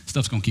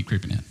 stuff's going to keep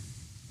creeping in.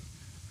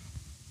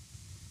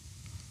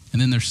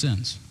 And then there's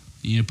sins.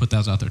 You need to put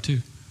those out there too.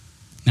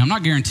 Now, I'm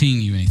not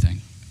guaranteeing you anything.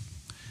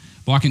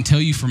 But I can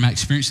tell you from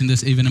experiencing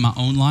this even in my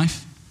own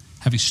life,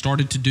 having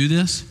started to do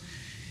this,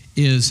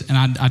 and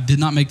I did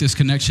not make this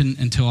connection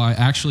until I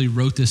actually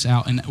wrote this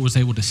out and was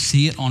able to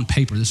see it on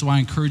paper. This is why I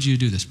encourage you to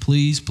do this.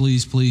 Please,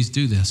 please, please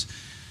do this.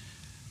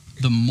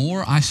 The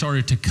more I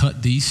started to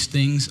cut these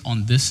things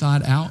on this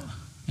side out,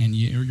 and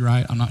you're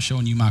right, I'm not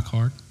showing you my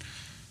card.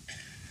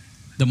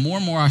 The more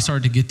and more I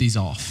started to get these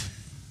off,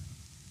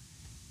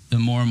 the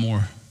more and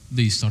more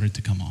these started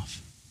to come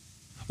off.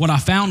 What I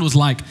found was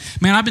like,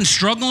 man, I've been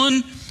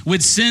struggling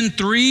with sin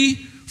 3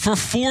 for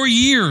 4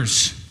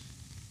 years.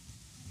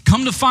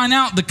 Come to find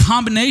out, the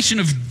combination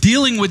of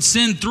dealing with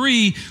sin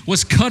 3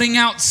 was cutting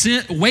out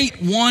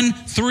weight 1,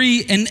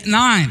 3, and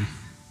 9.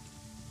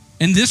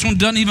 And this one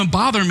doesn't even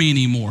bother me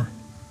anymore.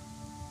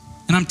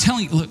 And I'm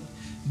telling you, look,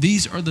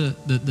 these are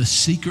the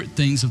secret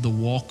things of the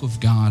walk of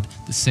God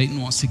that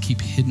Satan wants to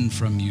keep hidden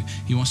from you.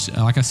 He wants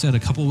to, like I said a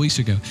couple of weeks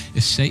ago,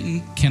 if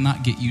Satan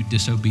cannot get you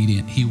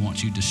disobedient, he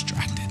wants you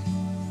distracted.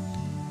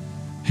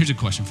 Here's a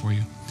question for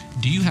you.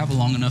 Do you have a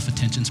long enough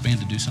attention span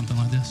to do something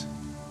like this?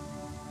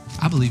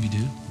 I believe you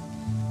do.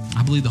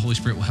 I believe the Holy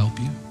Spirit will help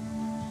you.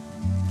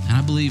 And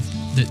I believe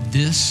that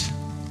this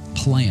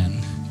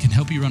plan can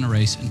help you run a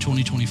race in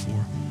 2024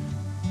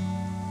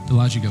 that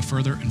allows you to go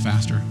further and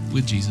faster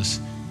with Jesus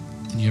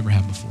than you ever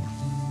have before.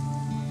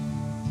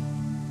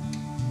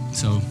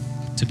 So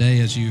today,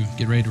 as you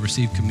get ready to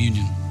receive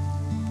communion,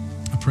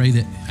 I pray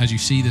that as you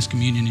see this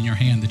communion in your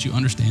hand, that you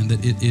understand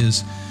that it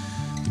is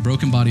the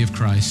broken body of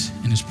Christ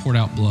and his poured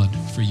out blood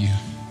for you.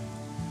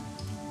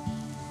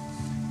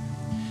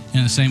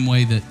 In the same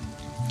way that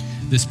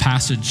this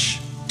passage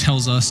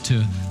tells us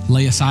to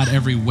lay aside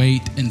every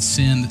weight and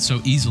sin that so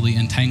easily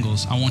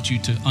entangles, I want you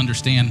to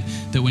understand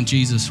that when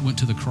Jesus went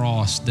to the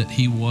cross, that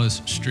he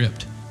was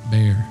stripped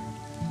bare,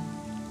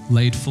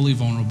 laid fully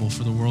vulnerable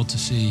for the world to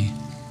see,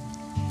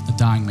 a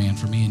dying man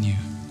for me and you.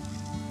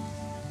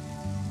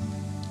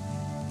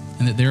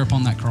 And that there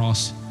upon that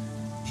cross,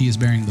 he is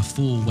bearing the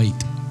full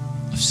weight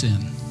of sin.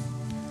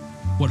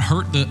 What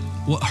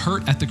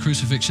hurt at the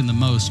crucifixion the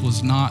most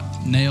was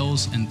not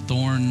nails and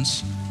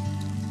thorns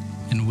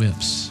and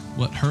whips.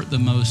 What hurt the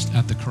most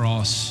at the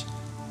cross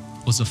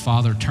was the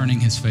Father turning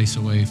his face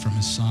away from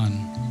his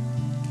Son.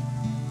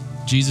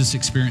 Jesus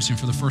experiencing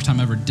for the first time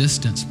ever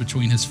distance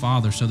between his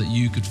Father so that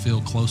you could feel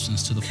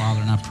closeness to the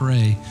Father. And I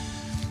pray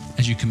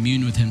as you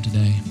commune with him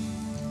today,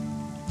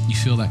 you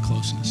feel that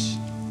closeness.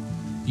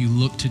 You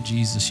look to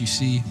Jesus, you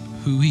see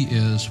who he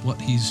is, what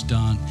he's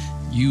done.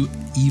 You,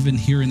 even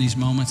here in these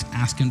moments,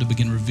 ask him to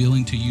begin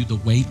revealing to you the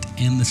weight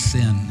and the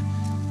sin,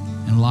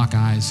 and lock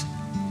eyes.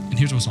 And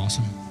here's what's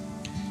awesome.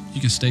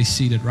 You can stay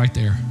seated right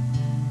there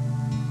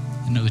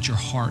and know that your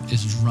heart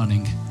is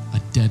running a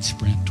dead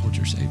sprint towards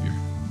your Savior.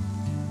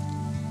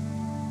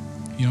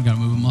 You don't got to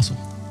move a muscle.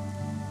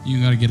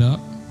 You got to get up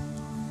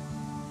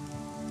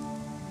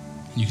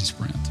and you can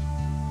sprint.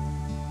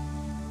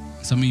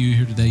 Some of you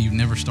here today, you've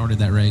never started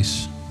that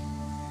race.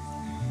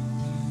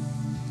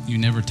 You've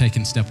never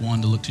taken step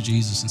 1 to look to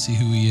Jesus and see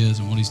who he is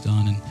and what he's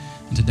done.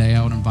 And today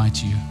I would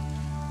invite you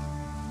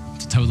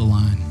to toe the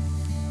line,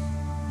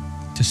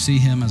 to see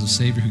him as a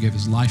Savior who gave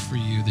his life for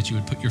you, that you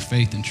would put your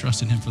faith and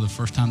trust in him for the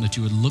first time, that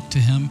you would look to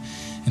him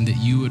and that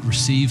you would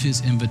receive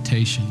his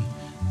invitation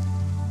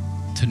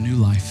to new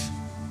life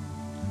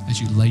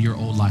as you lay your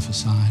old life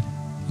aside.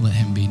 Let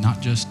him be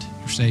not just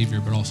your Savior,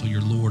 but also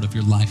your Lord of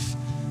your life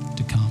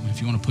to come.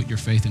 If you want to put your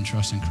faith and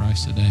trust in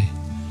Christ today,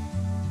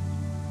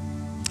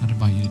 I'd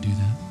invite you to do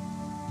that.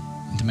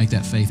 And to make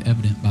that faith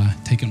evident by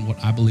taking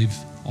what I believe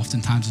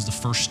oftentimes is the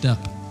first step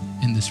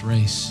in this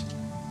race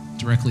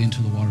directly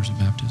into the waters of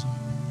baptism.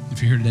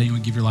 If you're here today, you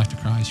want to give your life to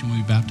Christ, you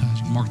want to be baptized,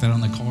 you can mark that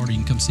on the card, or you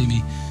can come see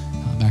me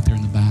back there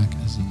in the back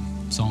as the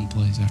song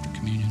plays after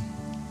communion.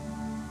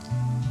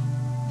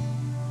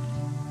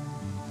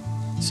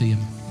 See him.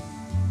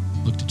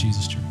 Look to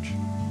Jesus, church.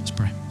 Let's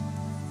pray.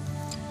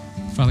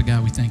 Father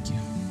God, we thank you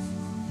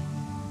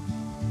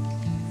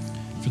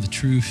for the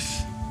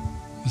truth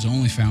is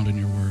only found in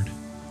your word.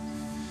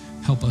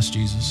 Help us,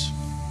 Jesus,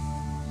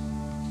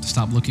 to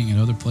stop looking at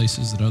other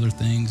places, at other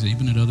things,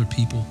 even at other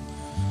people,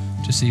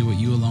 to see what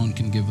you alone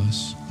can give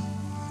us.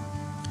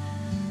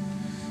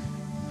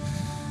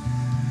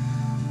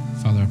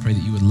 Father, I pray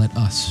that you would let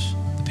us,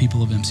 the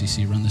people of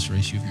MCC, run this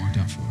race you've marked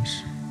out for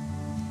us.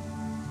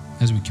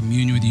 As we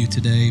commune with you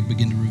today,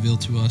 begin to reveal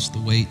to us the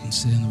weight and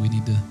sin that we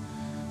need to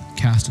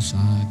cast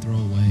aside, throw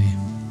away.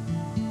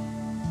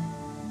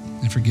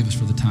 And forgive us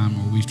for the time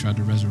where we've tried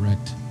to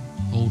resurrect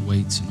old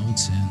weights and old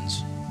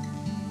sins.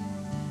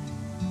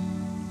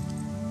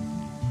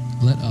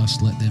 Let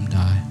us let them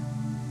die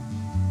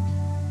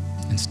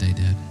and stay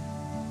dead.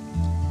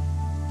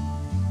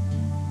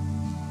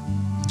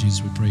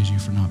 Jesus, we praise you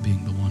for not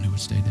being the one who would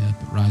stay dead,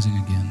 but rising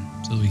again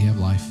so that we have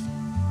life,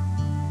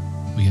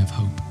 we have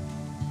hope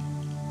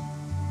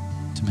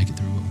to make it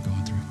through what we're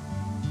going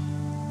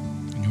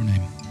through. In your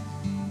name.